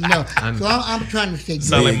I want something else. So I'm trying to stay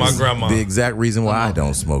Sound like good. my grandma. The exact reason why I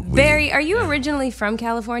don't smoke weed. Barry, are you originally from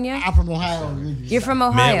California? I'm from Ohio. originally. You're from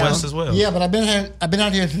Ohio. Midwest as well. Yeah, but I've been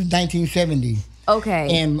out here since 1970.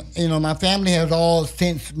 Okay. And my family has all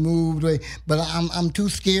since moved away, but I'm too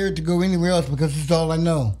scared to go anywhere else because it's all I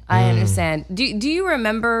know. I understand. Do you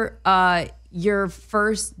remember your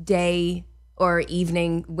first day or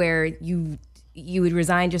evening where you would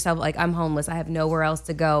resigned yourself, like, I'm homeless, I have nowhere else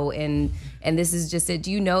to go, and this is just it?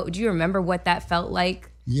 Do you remember what that felt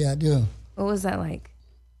like? Yeah, I do. What was that like?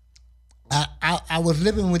 I was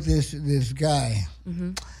living with this guy.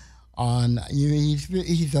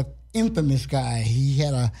 He's a infamous guy. He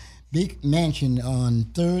had a big mansion on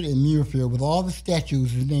 3rd and Muirfield with all the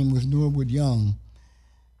statues. His name was Norwood Young.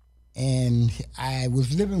 And I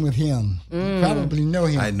was living with him. You probably know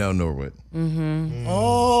him. I know Norwood.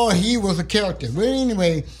 Oh, he was a character. But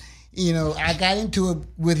anyway, I got into it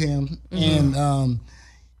with him, and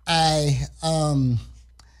I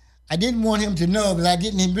didn't want him to know that I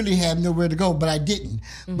didn't really have nowhere to go, but I didn't.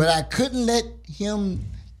 But I couldn't let him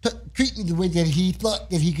treat me the way that he thought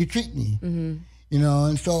that he could treat me. And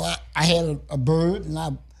so I had a bird, and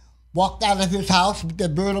I walked out of his house with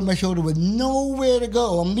that bird on my shoulder with nowhere to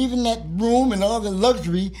go. I'm leaving that room and all the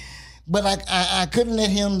luxury, but I couldn't let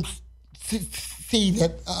him see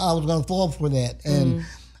that I was going to fall for that. And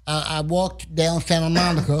I walked down Santa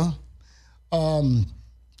Monica, and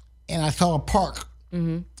I saw a park.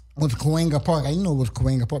 It was Cahuenga Park. I didn't know it was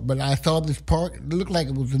Cahuenga Park, but I saw this park. It looked like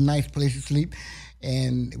it was a nice place to sleep,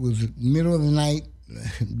 and it was the middle of the night.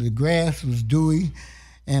 The grass was dewy.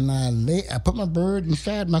 And I put my bird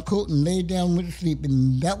inside my coat and laid down with sleep,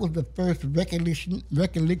 and that was the first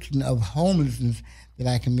recollection of homelessness that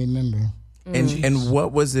I can remember. And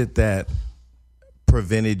what was it that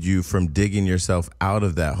prevented you from digging yourself out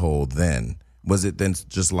of that hole then? Was it then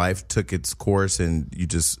just life took its course and you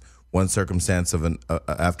just, one circumstance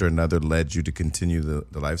after another led you to continue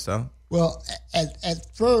the lifestyle? Well,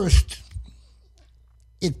 at first,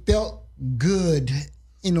 it felt good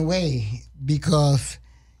in a way because,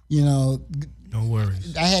 no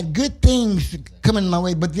worries. I had good things coming my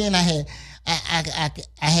way, but then I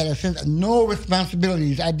had a sense of no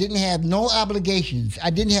responsibilities. I didn't have no obligations. I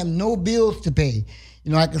didn't have no bills to pay.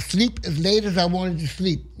 I could sleep as late as I wanted to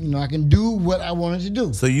sleep. I can do what I wanted to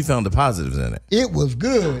do. So you found the positives in it. It was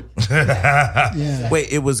good. Yeah.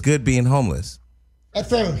 Wait, it was good being homeless? At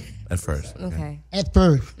first. At first. Okay. At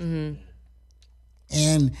first. And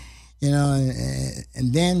and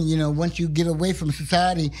then, once you get away from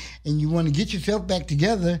society and you want to get yourself back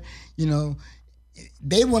together,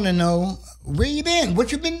 they want to know where you been,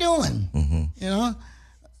 what you been doing.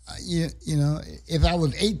 If I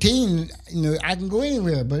was 18, I can go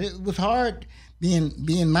anywhere, but it was hard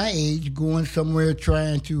being my age, going somewhere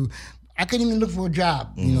I couldn't even look for a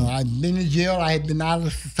job. I've been in jail, I had been out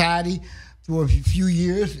of society for a few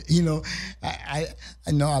years. I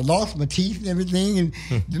lost my teeth and everything, and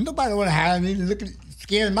nobody want to hire me,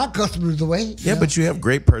 scaring my customers away. Yeah, but you have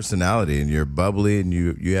great personality, and you're bubbly, and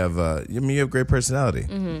you have you have great personality.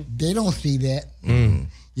 They don't see that. You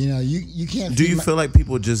can't. Do you feel like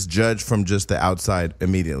people just judge from just the outside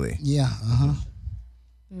immediately? Yeah.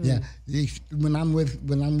 Yeah. When I'm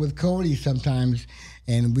with Cody sometimes,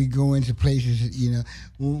 and we go into places.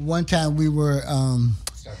 One time we were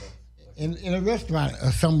in a restaurant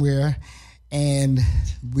somewhere, and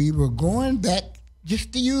we were going back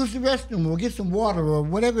just to use the restroom or get some water or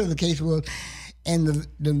whatever the case was, and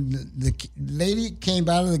the lady came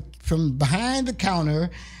out from behind the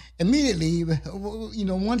counter immediately,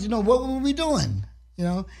 wanted to know what were we doing.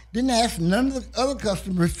 Didn't ask none of the other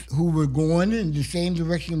customers who were going in the same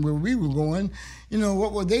direction where we were going,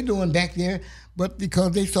 what were they doing back there, but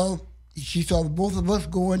because she saw both of us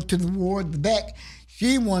going toward the back,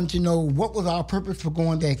 she wanted to know what was our purpose for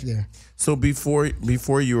going back there. So before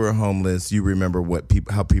you were homeless, you remember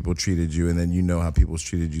how people treated you, and then how people's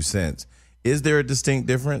treated you since. Is there a distinct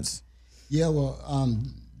difference? Yeah, well,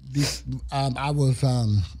 I was,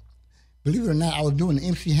 believe it or not, I was doing the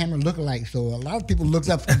MC Hammer lookalike, so a lot of people looked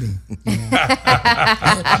up to me.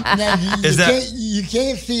 Now, you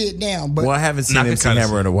can't see it now, but I haven't seen MC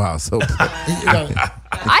Hammer in a while, so.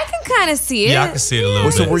 I can kind of see it. Yeah, I can see it a little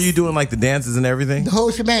bit. So were you doing like the dances and everything? the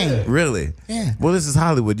whole shebang. Really? Yeah. Well, this is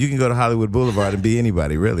Hollywood. You can go to Hollywood Boulevard and be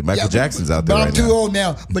anybody, really. Michael Jackson's out there But I'm right too now. old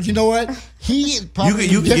now. But you know what? He is probably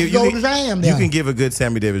just as old as I am now. You can give a good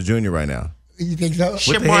Sammy Davis Jr. right now. You think so? With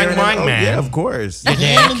the Shaboing hair and boing, oh, man. Yeah, of course. Yeah,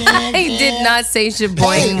 man, He did yeah. not say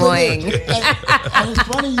shaboing boing. And it's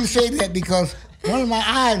funny you say that because one of my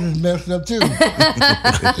eyes is messed up too. I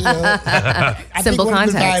Simple think one of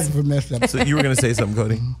his context. eyes were messed up. So you were going to say something,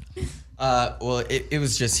 Cody? Well, it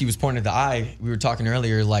was just he was pointing at the eye. We were talking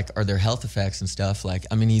earlier, like, are there health effects and stuff? Like,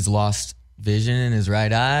 I mean, he's lost vision in his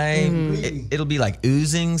right eye. It'll be like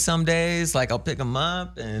oozing some days. Like, I'll pick him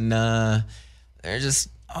up, and they're just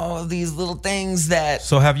all of these little things that.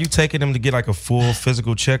 So have you taken him to get like a full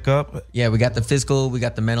physical checkup? Yeah, we got the physical, we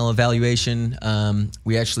got the mental evaluation.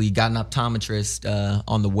 We actually got an optometrist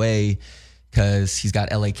on the way because he's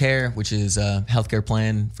got LA Care, which is a healthcare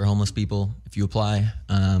plan for homeless people if you apply.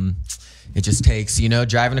 It just takes,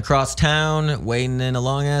 driving across town, waiting in a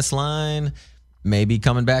long ass line, maybe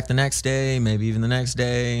coming back the next day, maybe even the next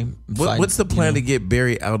day. What's the plan to get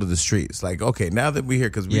Barry out of the streets? Like, okay, now that we're here,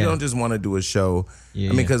 because we don't just want to do a show. I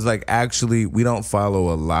mean, because like actually, we don't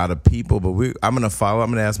follow a lot of people, but I'm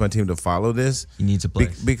gonna ask my team to follow this. He needs a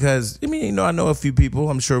place. Because I mean, I know a few people.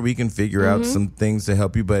 I'm sure we can figure out some things to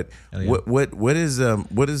help you. But what is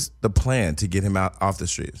the plan to get him out off the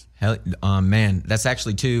streets? Hell, man, that's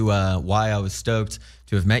actually too why I was stoked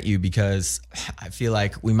to have met you, because I feel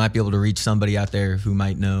like we might be able to reach somebody out there who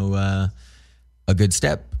might know a good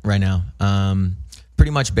step right now.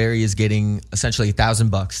 Pretty much Barry is getting essentially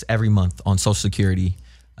 $1,000 every month on Social Security.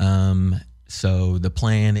 So the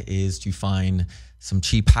plan is to find some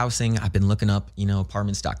cheap housing. I've been looking up,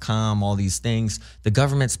 apartments.com, all these things. The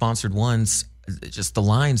government sponsored ones, just the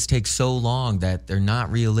lines take so long that they're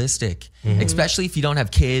not realistic, especially if you don't have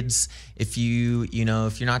kids, if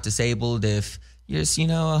if you're not disabled, if you're just,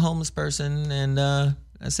 a homeless person and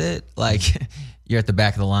that's it. Like, you're at the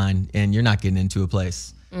back of the line and you're not getting into a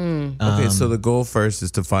place. Okay, so the goal first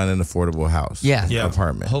is to find an affordable house. Yeah.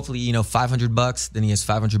 Apartment. Hopefully, $500. Then he has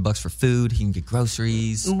 $500 for food. He can get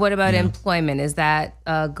groceries. What about employment? Is that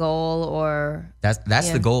a goal or?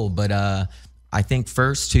 That's the goal. But I think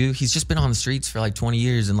first too, he's just been on the streets for like 20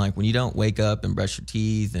 years, and like when you don't wake up and brush your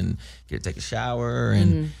teeth and get to take a shower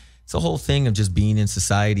and. It's a whole thing of just being in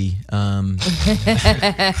society.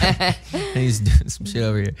 He's doing some shit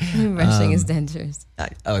over here. Brushing his dentures.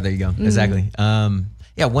 There you go. Exactly.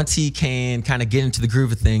 Once he can kind of get into the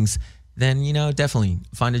groove of things, then definitely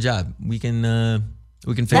find a job. We can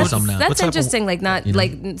figure something out. That's interesting.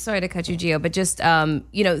 Sorry to cut you, Gio, but just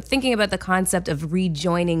thinking about the concept of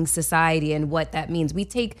rejoining society and what that means. We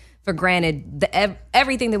take for granted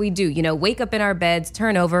everything that we do. Wake up in our beds,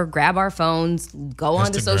 turn over, grab our phones, go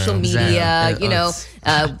onto social media.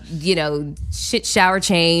 Shit, shower,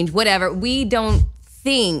 change, whatever. We don't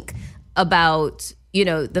think about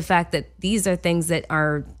the fact that these are things that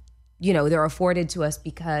are. They're afforded to us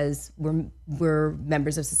because we're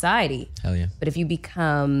members of society. Hell yeah. But if you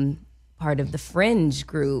become part of the fringe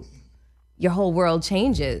group, your whole world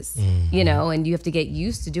changes, and you have to get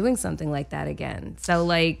used to doing something like that again. So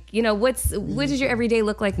what does your everyday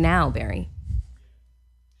look like now, Barry?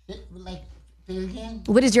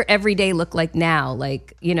 What does your everyday look like now?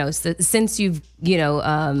 Since you've,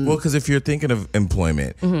 Well, because if you're thinking of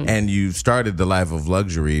employment and you started the life of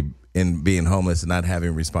luxury in being homeless and not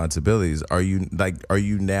having responsibilities, are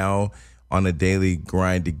you now on a daily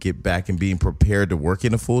grind to get back and being prepared to work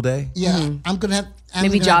in a full day? Yeah, I'm gonna have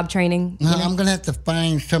maybe job training. I'm gonna have to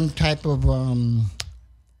find some type of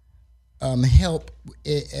help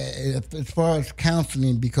as far as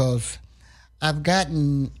counseling, because I've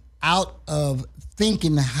gotten out of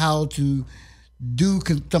thinking how to do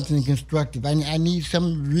something constructive. I need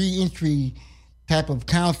some reentry type of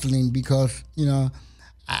counseling, because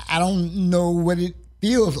I don't know what it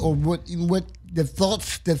feels or what the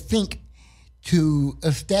thoughts to think to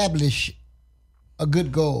establish a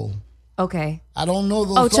good goal. Okay. I don't know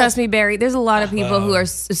those. Oh, trust me, Barry. There's a lot of people who are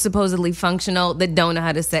supposedly functional that don't know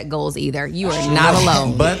how to set goals either. You are not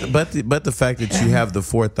alone. But the fact that you have the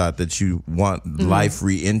forethought that you want life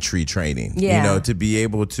reentry training, to be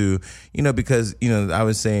able to, because I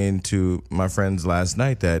was saying to my friends last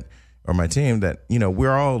night or my team that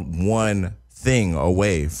we're all one thing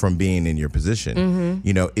away from being in your position.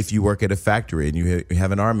 If you work at a factory and you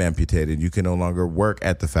have an arm amputated, you can no longer work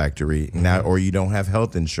at the factory now, or you don't have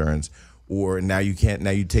health insurance, or now you can't.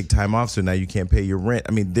 Now you take time off, so now you can't pay your rent.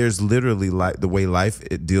 I mean, there's literally the way life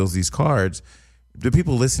it deals these cards. The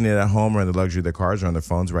people listening at home or in the luxury of their cars or on their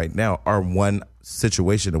phones right now are one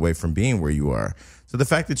situation away from being where you are. So the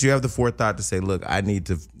fact that you have the forethought to say, "Look, I need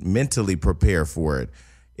to mentally prepare for it,"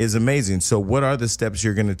 is amazing. So what are the steps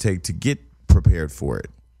you're going to take to get prepared for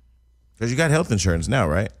it? Because you got health insurance now,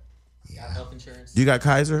 right? Health insurance. You got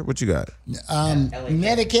Kaiser? What you got?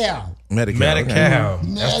 Medicare, Medicare.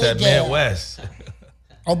 Okay. That's that Medicare. Midwest.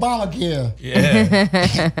 Obamacare.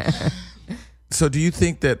 Yeah. So do you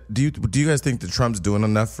think that do you guys think that Trump's doing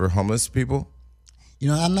enough for homeless people? You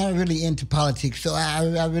know, I'm not really into politics, so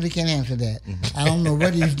I really can't answer that. I don't know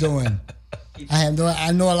what he's doing. I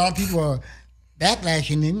know a lot of people are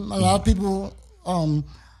backlashing him. A lot of people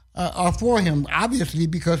are for him, obviously,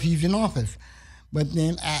 because he's in office. But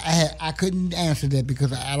then I couldn't answer that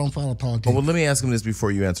because I don't follow politics. Well, let me ask him this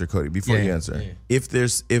before you answer, Cody. Before you answer,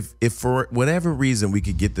 if for whatever reason we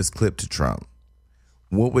could get this clip to Trump,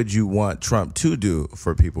 what would you want Trump to do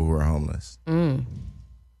for people who are homeless?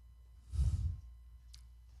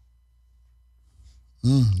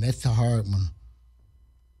 That's a hard one.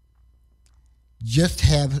 Just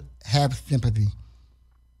have sympathy.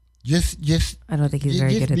 Just. I don't think he's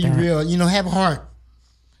very good at be that. Be real. You know, have a heart.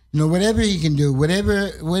 You know, whatever he can do, whatever,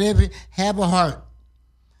 have a heart.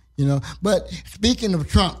 You know, but speaking of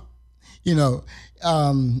Trump, you know,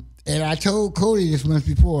 and I told Cody this once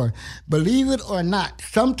before, believe it or not,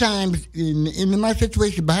 sometimes in my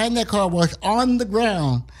situation, behind that car wash on the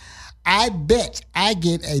ground, I bet I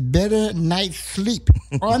get a better night's sleep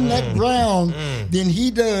on that ground than he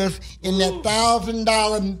does in that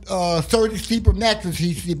 $1,000 30 sleeper mattress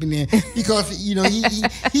he's sleeping in, because you know he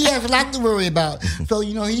has a lot to worry about. So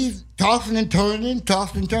you know he's tossing and turning.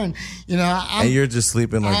 You know, and you're just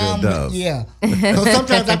sleeping like a dove. Yeah. So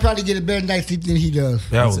sometimes I probably get a better night's sleep than he does.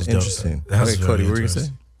 That was interesting. That's okay, Cody, what were you gonna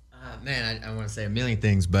say? Man, I want to say a million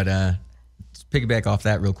things, but just piggyback off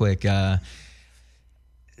that real quick.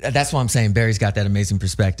 That's why I'm saying Barry's got that amazing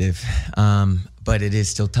perspective, but it is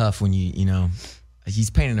still tough when you know, he's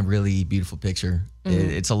painting a really beautiful picture.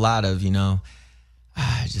 It's a lot of, you know,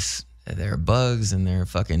 just there are bugs and there are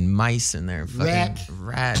fucking mice and there are fucking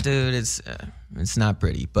rat, dude. It's not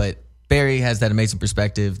pretty, but Barry has that amazing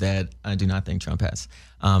perspective that I do not think Trump has.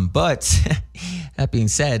 But that being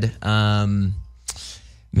said, Mr.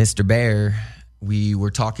 Bear, we were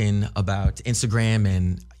talking about Instagram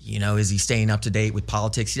and, you know, is he staying up to date with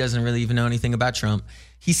politics? He doesn't really even know anything about Trump.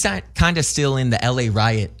 He's kind of still in the LA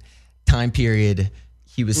riot time period.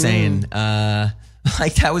 He was saying,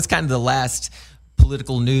 like that was kind of the last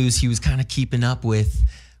political news he was kind of keeping up with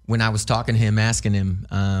when I was talking to him, asking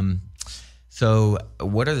him. So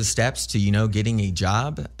what are the steps to, you know, getting a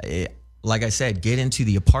job? Like I said, get into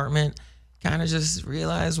the apartment, kind of just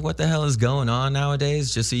realize what the hell is going on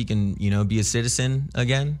nowadays, just so you can, you know, be a citizen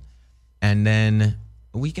again. And then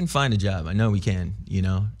we can find a job. I know we can, you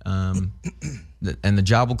know. And the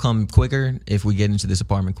job will come quicker if we get into this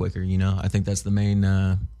apartment quicker, you know. I think that's the main,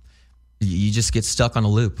 you just get stuck on a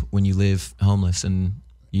loop when you live homeless and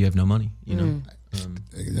you have no money, you know.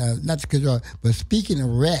 Not to cut you off, but speaking of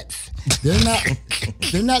rats,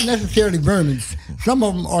 they're not necessarily vermin. Some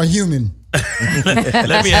of them are human.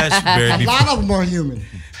 Let me ask you, Barry. A lot of them are human.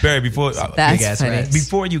 Barry, before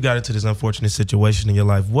you got into this unfortunate situation in your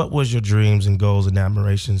life, what was your dreams and goals and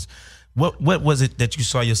admirations? What was it that you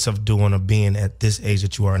saw yourself doing or being at this age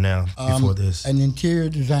that you are now before this? An interior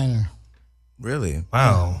designer. Really?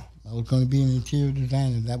 Wow. I was going to be an interior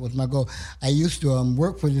designer. That was my goal. I used to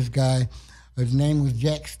work for this guy. His name was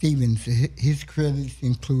Jack Stevens. His credits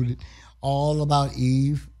included All About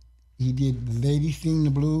Eve. He did The Lady Sing the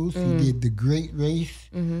Blues. He did The Great Race.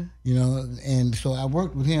 You know, and so I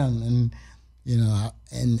worked with him. And, you know,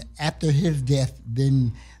 and after his death,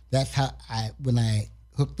 then that's how when I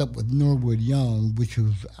hooked up with Norwood Young, which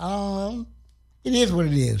was, it is what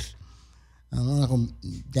it is. I'm not going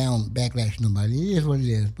to backlash nobody. It is what it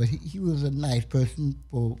is. But he was a nice person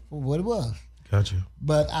for what it was. Gotcha.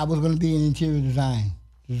 But I was going to be an interior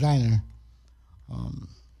designer.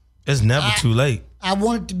 It's never too late. I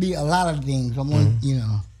wanted to be a lot of things. I wanted, you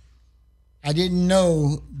know, I didn't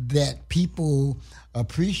know that people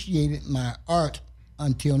appreciated my art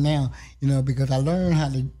until now, you know, because I learned how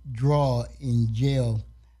to draw in jail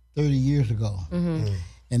 30 years ago.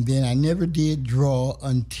 And then I never did draw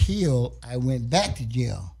until I went back to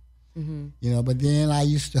jail. You know, but then I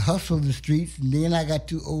used to hustle the streets, and then I got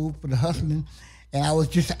too old for the hustling, and I was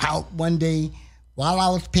just out one day while I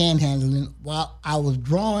was panhandling, while I was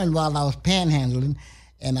panhandling,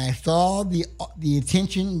 and I saw the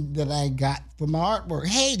attention that I got for my artwork.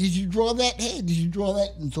 Hey, did you draw that? Hey, did you draw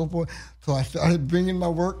that? And so forth. So I started bringing my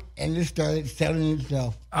work, and it started selling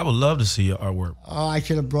itself. I would love to see your artwork. Oh, I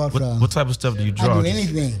should have brought some. What type of stuff do you draw? I do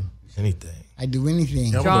anything. Anything. I do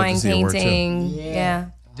anything. Drawing, painting.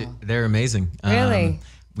 Yeah. They're amazing. Really?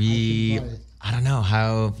 I don't know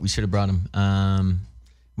how we should have brought them.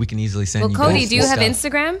 We can easily send you. Cody, guys do you have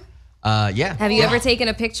stuff. Instagram? Yeah. Have you ever taken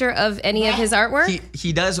a picture of any of his artwork?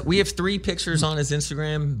 He does. We have 3 pictures on his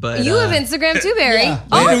Instagram, but You have Instagram too, Barry. Yeah.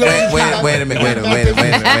 Oh, okay. Wait a minute.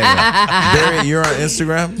 Barry, you're on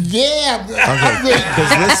Instagram? Yeah. Okay,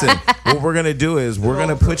 because listen, what we're gonna do is we're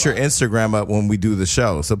gonna put your Instagram up when we do the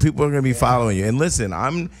show, so people are gonna be following you. And listen,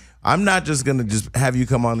 I'm not just gonna just have you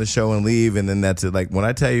come on the show and leave, and then that's it. Like when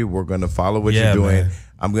I tell you we're gonna follow what you're doing, man.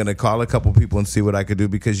 I'm gonna call a couple people and see what I could do,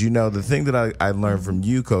 because the thing that I learned from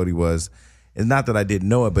you, Cody, was. It's not that I didn't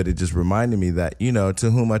know it, but it just reminded me that,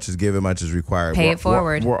 to whom much is given, much is required. Pay it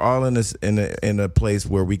forward. We're all in a place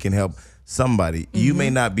where we can help somebody. Mm-hmm. You may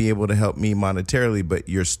not be able to help me monetarily, but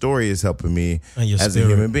your story is helping me as a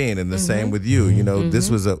human being. And the same with you. This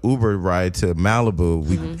was an Uber ride to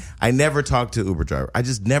Malibu. I never talked to Uber driver. I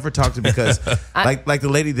just never talked to, because like the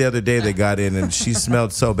lady the other day that got in and she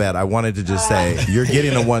smelled so bad. I wanted to just say, you're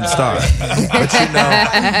getting a 1 star.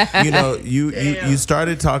 But you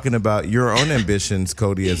started talking about your own ambitions,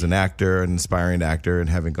 Cody, as an actor, an inspiring actor, and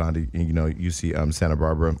having gone to UC Santa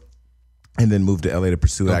Barbara, and then moved to LA to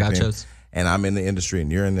pursue acting. Gachos. And I'm in the industry,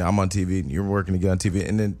 and I'm on TV, and you're working to get on TV.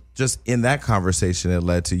 And then just in that conversation, it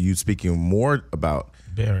led to you speaking more about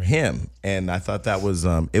him. And I thought that was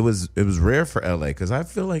it was rare for LA, because I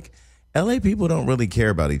feel like LA people don't really care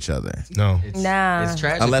about each other. No, it's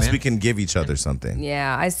tragic, unless man. we can give each other something.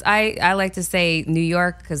 Yeah, I like to say New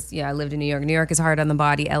York, because I lived in New York. New York is hard on the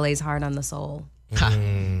body. LA's hard on the soul.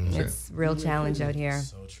 It's a real challenge out here.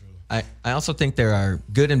 So true. I also think there are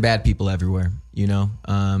good and bad people everywhere.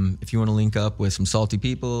 If you want to link up with some salty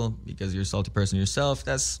people because you're a salty person yourself,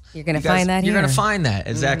 you're gonna find that. You're gonna find that,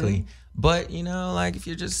 exactly. But if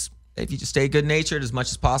you just stay good natured as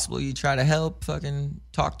much as possible, you try to help, fucking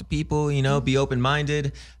talk to people. Be open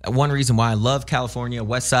minded. One reason why I love California,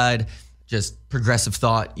 West Side. Just progressive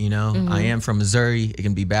thought, I am from Missouri. It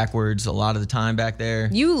can be backwards a lot of the time back there.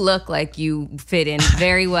 You look like you fit in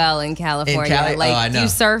very well in California. I know. You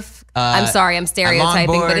surf. I'm sorry, I'm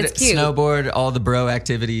stereotyping, longboard, but it's cute. Snowboard, all the bro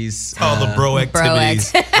activities. All the bro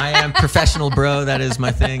activities. I am professional bro. That is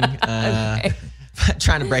my thing. Okay.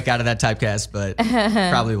 Trying to break out of that typecast, but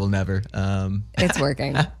probably will never. It's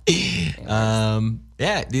working.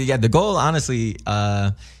 The goal, honestly,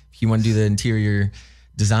 if you want to do the interior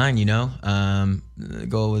design, the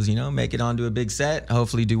goal was, make it onto a big set,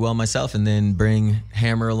 hopefully do well myself, and then bring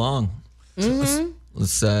Hammer along.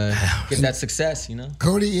 Let's get that success,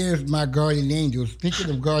 Cody is my guardian angel. Speaking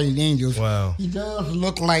of guardian angels, wow. He does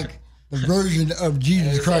look like the version of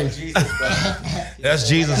Jesus Christ. That's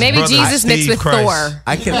Jesus' Maybe brother, Jesus mixed with Christ. Thor.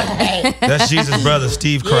 That's Jesus' brother,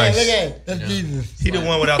 Steve Christ. Yeah, look at it. That's Jesus. He the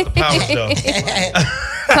one without the powers, though.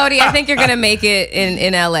 Cody, I think you're gonna make it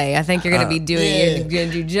in LA. I think you're gonna be you're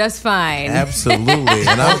gonna do just fine. Absolutely.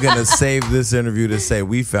 And I'm gonna save this interview to say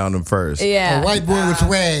we found him first. Yeah. A white boy with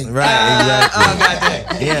swag. Right,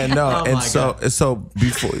 exactly. Yeah, no. And so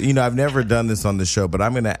before, I've never done this on the show, but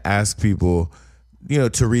I'm gonna ask people,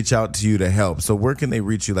 to reach out to you to help. So where can they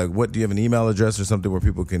reach you? Like, do you have an email address or something where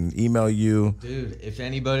people can email you? Dude, if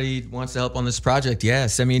anybody wants to help on this project,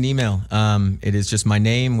 send me an email. It is just my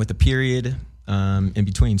name with a period in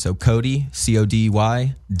between. So Cody, CODY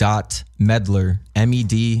 .Medler,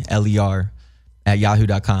 MEDLER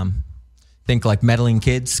 @yahoo.com. Think like meddling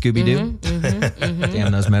kids, Scooby-Doo.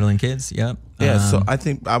 Damn those meddling kids. Yep. Yeah, so I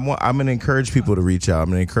think I'm going to encourage people to reach out. I'm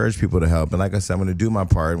going to encourage people to help. And like I said, I'm going to do my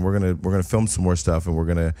part, and we're going to film some more stuff, and we're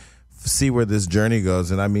going to see where this journey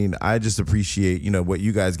goes. And I mean, I just appreciate, what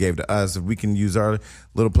you guys gave to us. If we can use our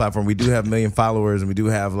little platform, we do have 1 million followers, and we do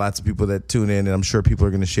have lots of people that tune in, and I'm sure people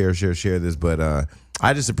are going to share this. But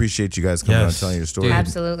I just appreciate you guys coming on and telling your story. Dude,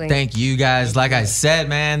 absolutely. Thank you guys. Like I said,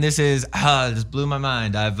 man, this just blew my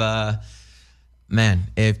mind. Man,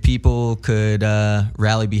 if people could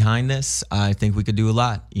rally behind this, I think we could do a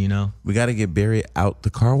lot, We got to get Barry out the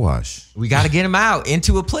car wash. We got to get him out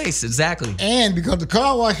into a place, exactly. And because the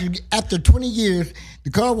car wash, after 20 years, the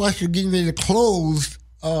car wash is getting ready to close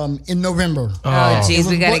in November. Oh, geez,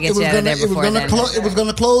 we got to get you out of there before then. It was going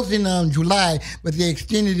to close in July, but they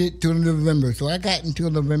extended it to November. So I got until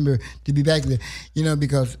November to be back there,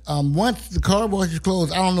 because once the car wash is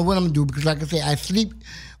closed, I don't know what I'm going to do, because like I say, I sleep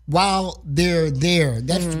while they're there.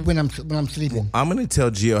 That's when I'm sleeping. Well, I'm going to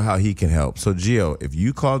tell Gio how he can help. So, Gio, if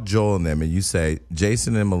you call Joel and them and you say,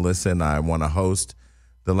 Jason and Melyssa and I want to host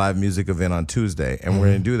the live music event on Tuesday, and we're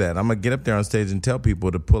going to do that, I'm going to get up there on stage and tell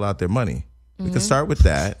people to pull out their money. We can start with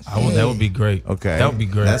that. That would be great. Okay. That would be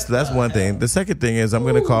great. That's one thing. The second thing is I'm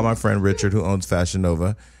going to call my friend Richard, who owns Fashion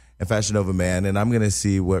Nova and Fashion Nova Man, and I'm going to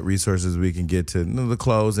see what resources we can get to the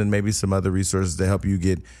clothes and maybe some other resources to help you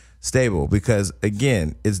get stable, because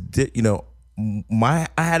again, it's I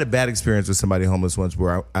had a bad experience with somebody homeless once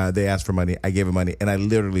where they asked for money. I gave them money, and I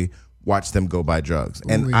literally watched them go buy drugs.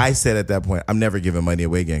 And I said at that point, I'm never giving money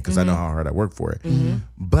away again because I know how hard I work for it.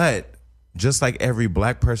 But just like every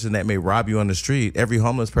black person that may rob you on the street, every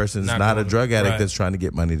homeless person is not a drug addict that's trying to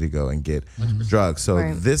get money to go and get drugs.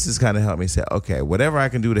 So this has kind of helped me say, okay, whatever I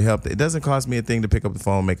can do to help. It doesn't cost me a thing to pick up the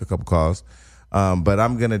phone, make a couple calls, but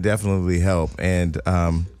I'm going to definitely help. And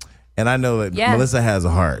I know that Melyssa has a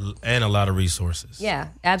heart. And a lot of resources. Yeah,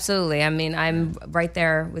 absolutely. I mean, I'm right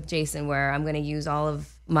there with Jason where I'm going to use all of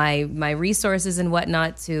my resources and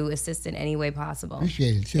whatnot to assist in any way possible.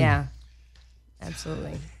 Appreciate it, too. Yeah,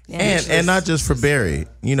 absolutely. Yeah. And not just for Barry,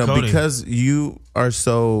 Cody. because you are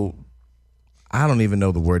so, I don't even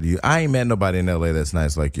know the word to use. I ain't met nobody in LA that's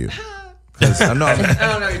nice like you. I don't know what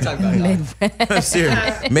you're talking about. I'm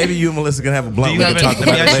serious. Maybe you and Melyssa can have a blunt. Do We you can have talk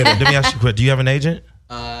about it later. Let me ask you a question. Do you have an agent?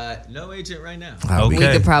 No agent right now. We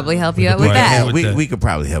could probably help you out with that. We could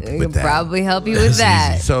probably help you We with could that. probably help you with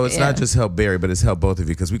that. So it's not just help Barry, but it's help both of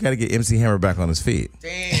you because we got to get MC Hammer back on his feet.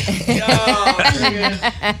 Damn. Yo,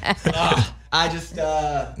 I just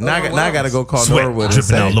Now I got to go call Sweat Norwood and dripping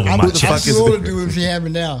say, all over who my the fuck chest. is What to this? do if she have it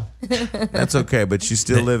now? That's okay, but you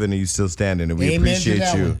still living and you still standing, and we Amen to appreciate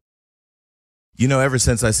that you. one. Ever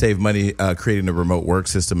since I saved money creating a remote work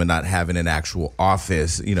system and not having an actual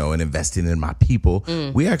office, and investing in my people,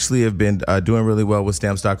 we actually have been doing really well with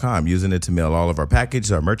Stamps.com, using it to mail all of our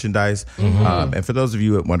packages, our merchandise. And for those of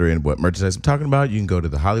you wondering what merchandise I'm talking about, you can go to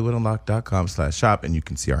the HollywoodUnlocked.com/shop and you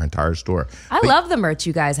can see our entire store. I love the merch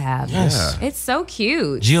you guys have. Yes. It's so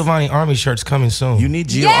cute. Giovanni Army shirts coming soon. You need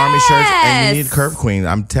Geo Army shirts and you need Curve Queen.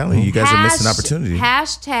 I'm telling you, you guys are missing an opportunity.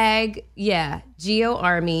 Hashtag, Geo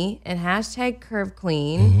Army and hashtag Curve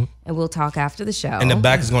Queen, and we'll talk after the show. and the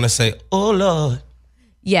back is going to say, "Oh Lord."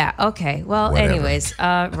 Yeah, okay. Well, Whatever. anyways,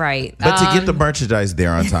 right. But to get the merchandise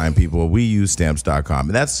there on time, people, we use Stamps.com.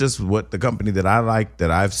 And that's just what the company that I like, that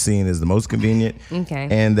I've seen is the most convenient. Okay.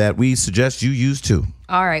 And that we suggest you use too.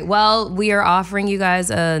 All right. Well, we are offering you guys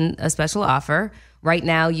a special offer. Right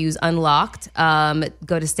now, use Unlocked.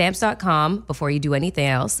 Go to Stamps.com before you do anything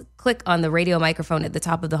else. Click on the radio microphone at the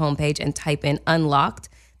top of the homepage and type in Unlocked.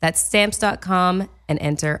 That's Stamps.com and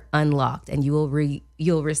enter Unlocked. And you'll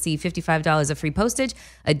receive $55 of free postage,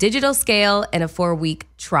 a digital scale, and a 4-week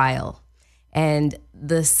trial. And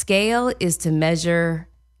the scale is to measure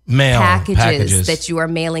packages that you are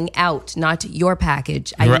mailing out, not your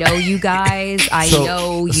package. I know you guys.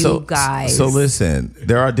 So listen,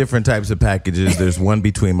 there are different types of packages. There's one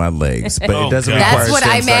between my legs, but it doesn't God. require That's what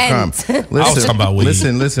I Stamps.com. meant. I was talking about weed.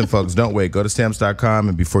 Listen, folks, don't wait. Go to Stamps.com,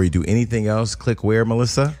 and before you do anything else, click where,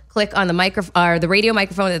 Melyssa? Click on the radio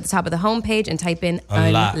microphone at the top of the homepage and type in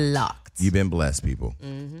Unlocked. You've been blessed, people.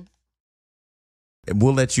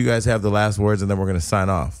 We'll let you guys have the last words, and then we're going to sign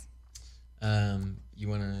off. You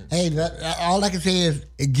want to? Hey, all I can say is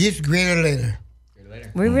it gets greater later.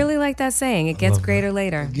 We really like that saying. It gets greater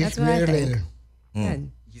later. It gets That's what I greater think. later.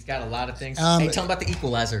 Good. He's got a lot of things. Hey, tell him about the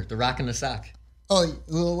equalizer, the rock and the sock. Oh,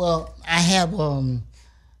 well, I have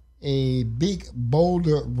a big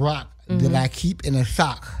boulder rock that I keep in a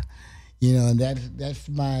sock. And that's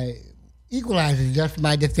my equalizer. That's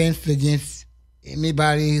my defense against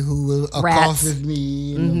anybody who accosts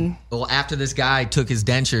me. Well, after this guy took his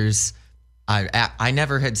dentures, I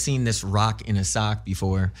never had seen this rock in a sock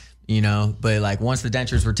before, but like once the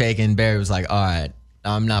dentures were taken, Barry was like, all right,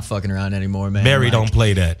 I'm not fucking around anymore, man. Barry Like, don't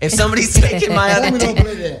play that. If somebody's taking my other Don't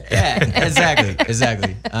play that. yeah,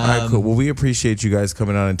 exactly. All right, cool. Well, we appreciate you guys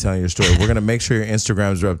coming on and telling your story. We're going to make sure your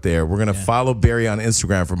Instagrams are up there. We're going to follow Barry on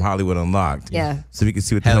Instagram from Hollywood Unlocked. Yeah. So we can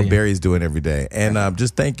see what the hell Barry's doing every day. And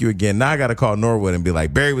just thank you again. Now I got to call Norwood and be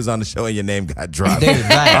like, Barry was on the show and your name got dropped. Dude, right.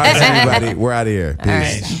 All right, everybody. We're out of here. Peace. All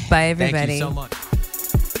right. Bye, everybody. Thank you so much.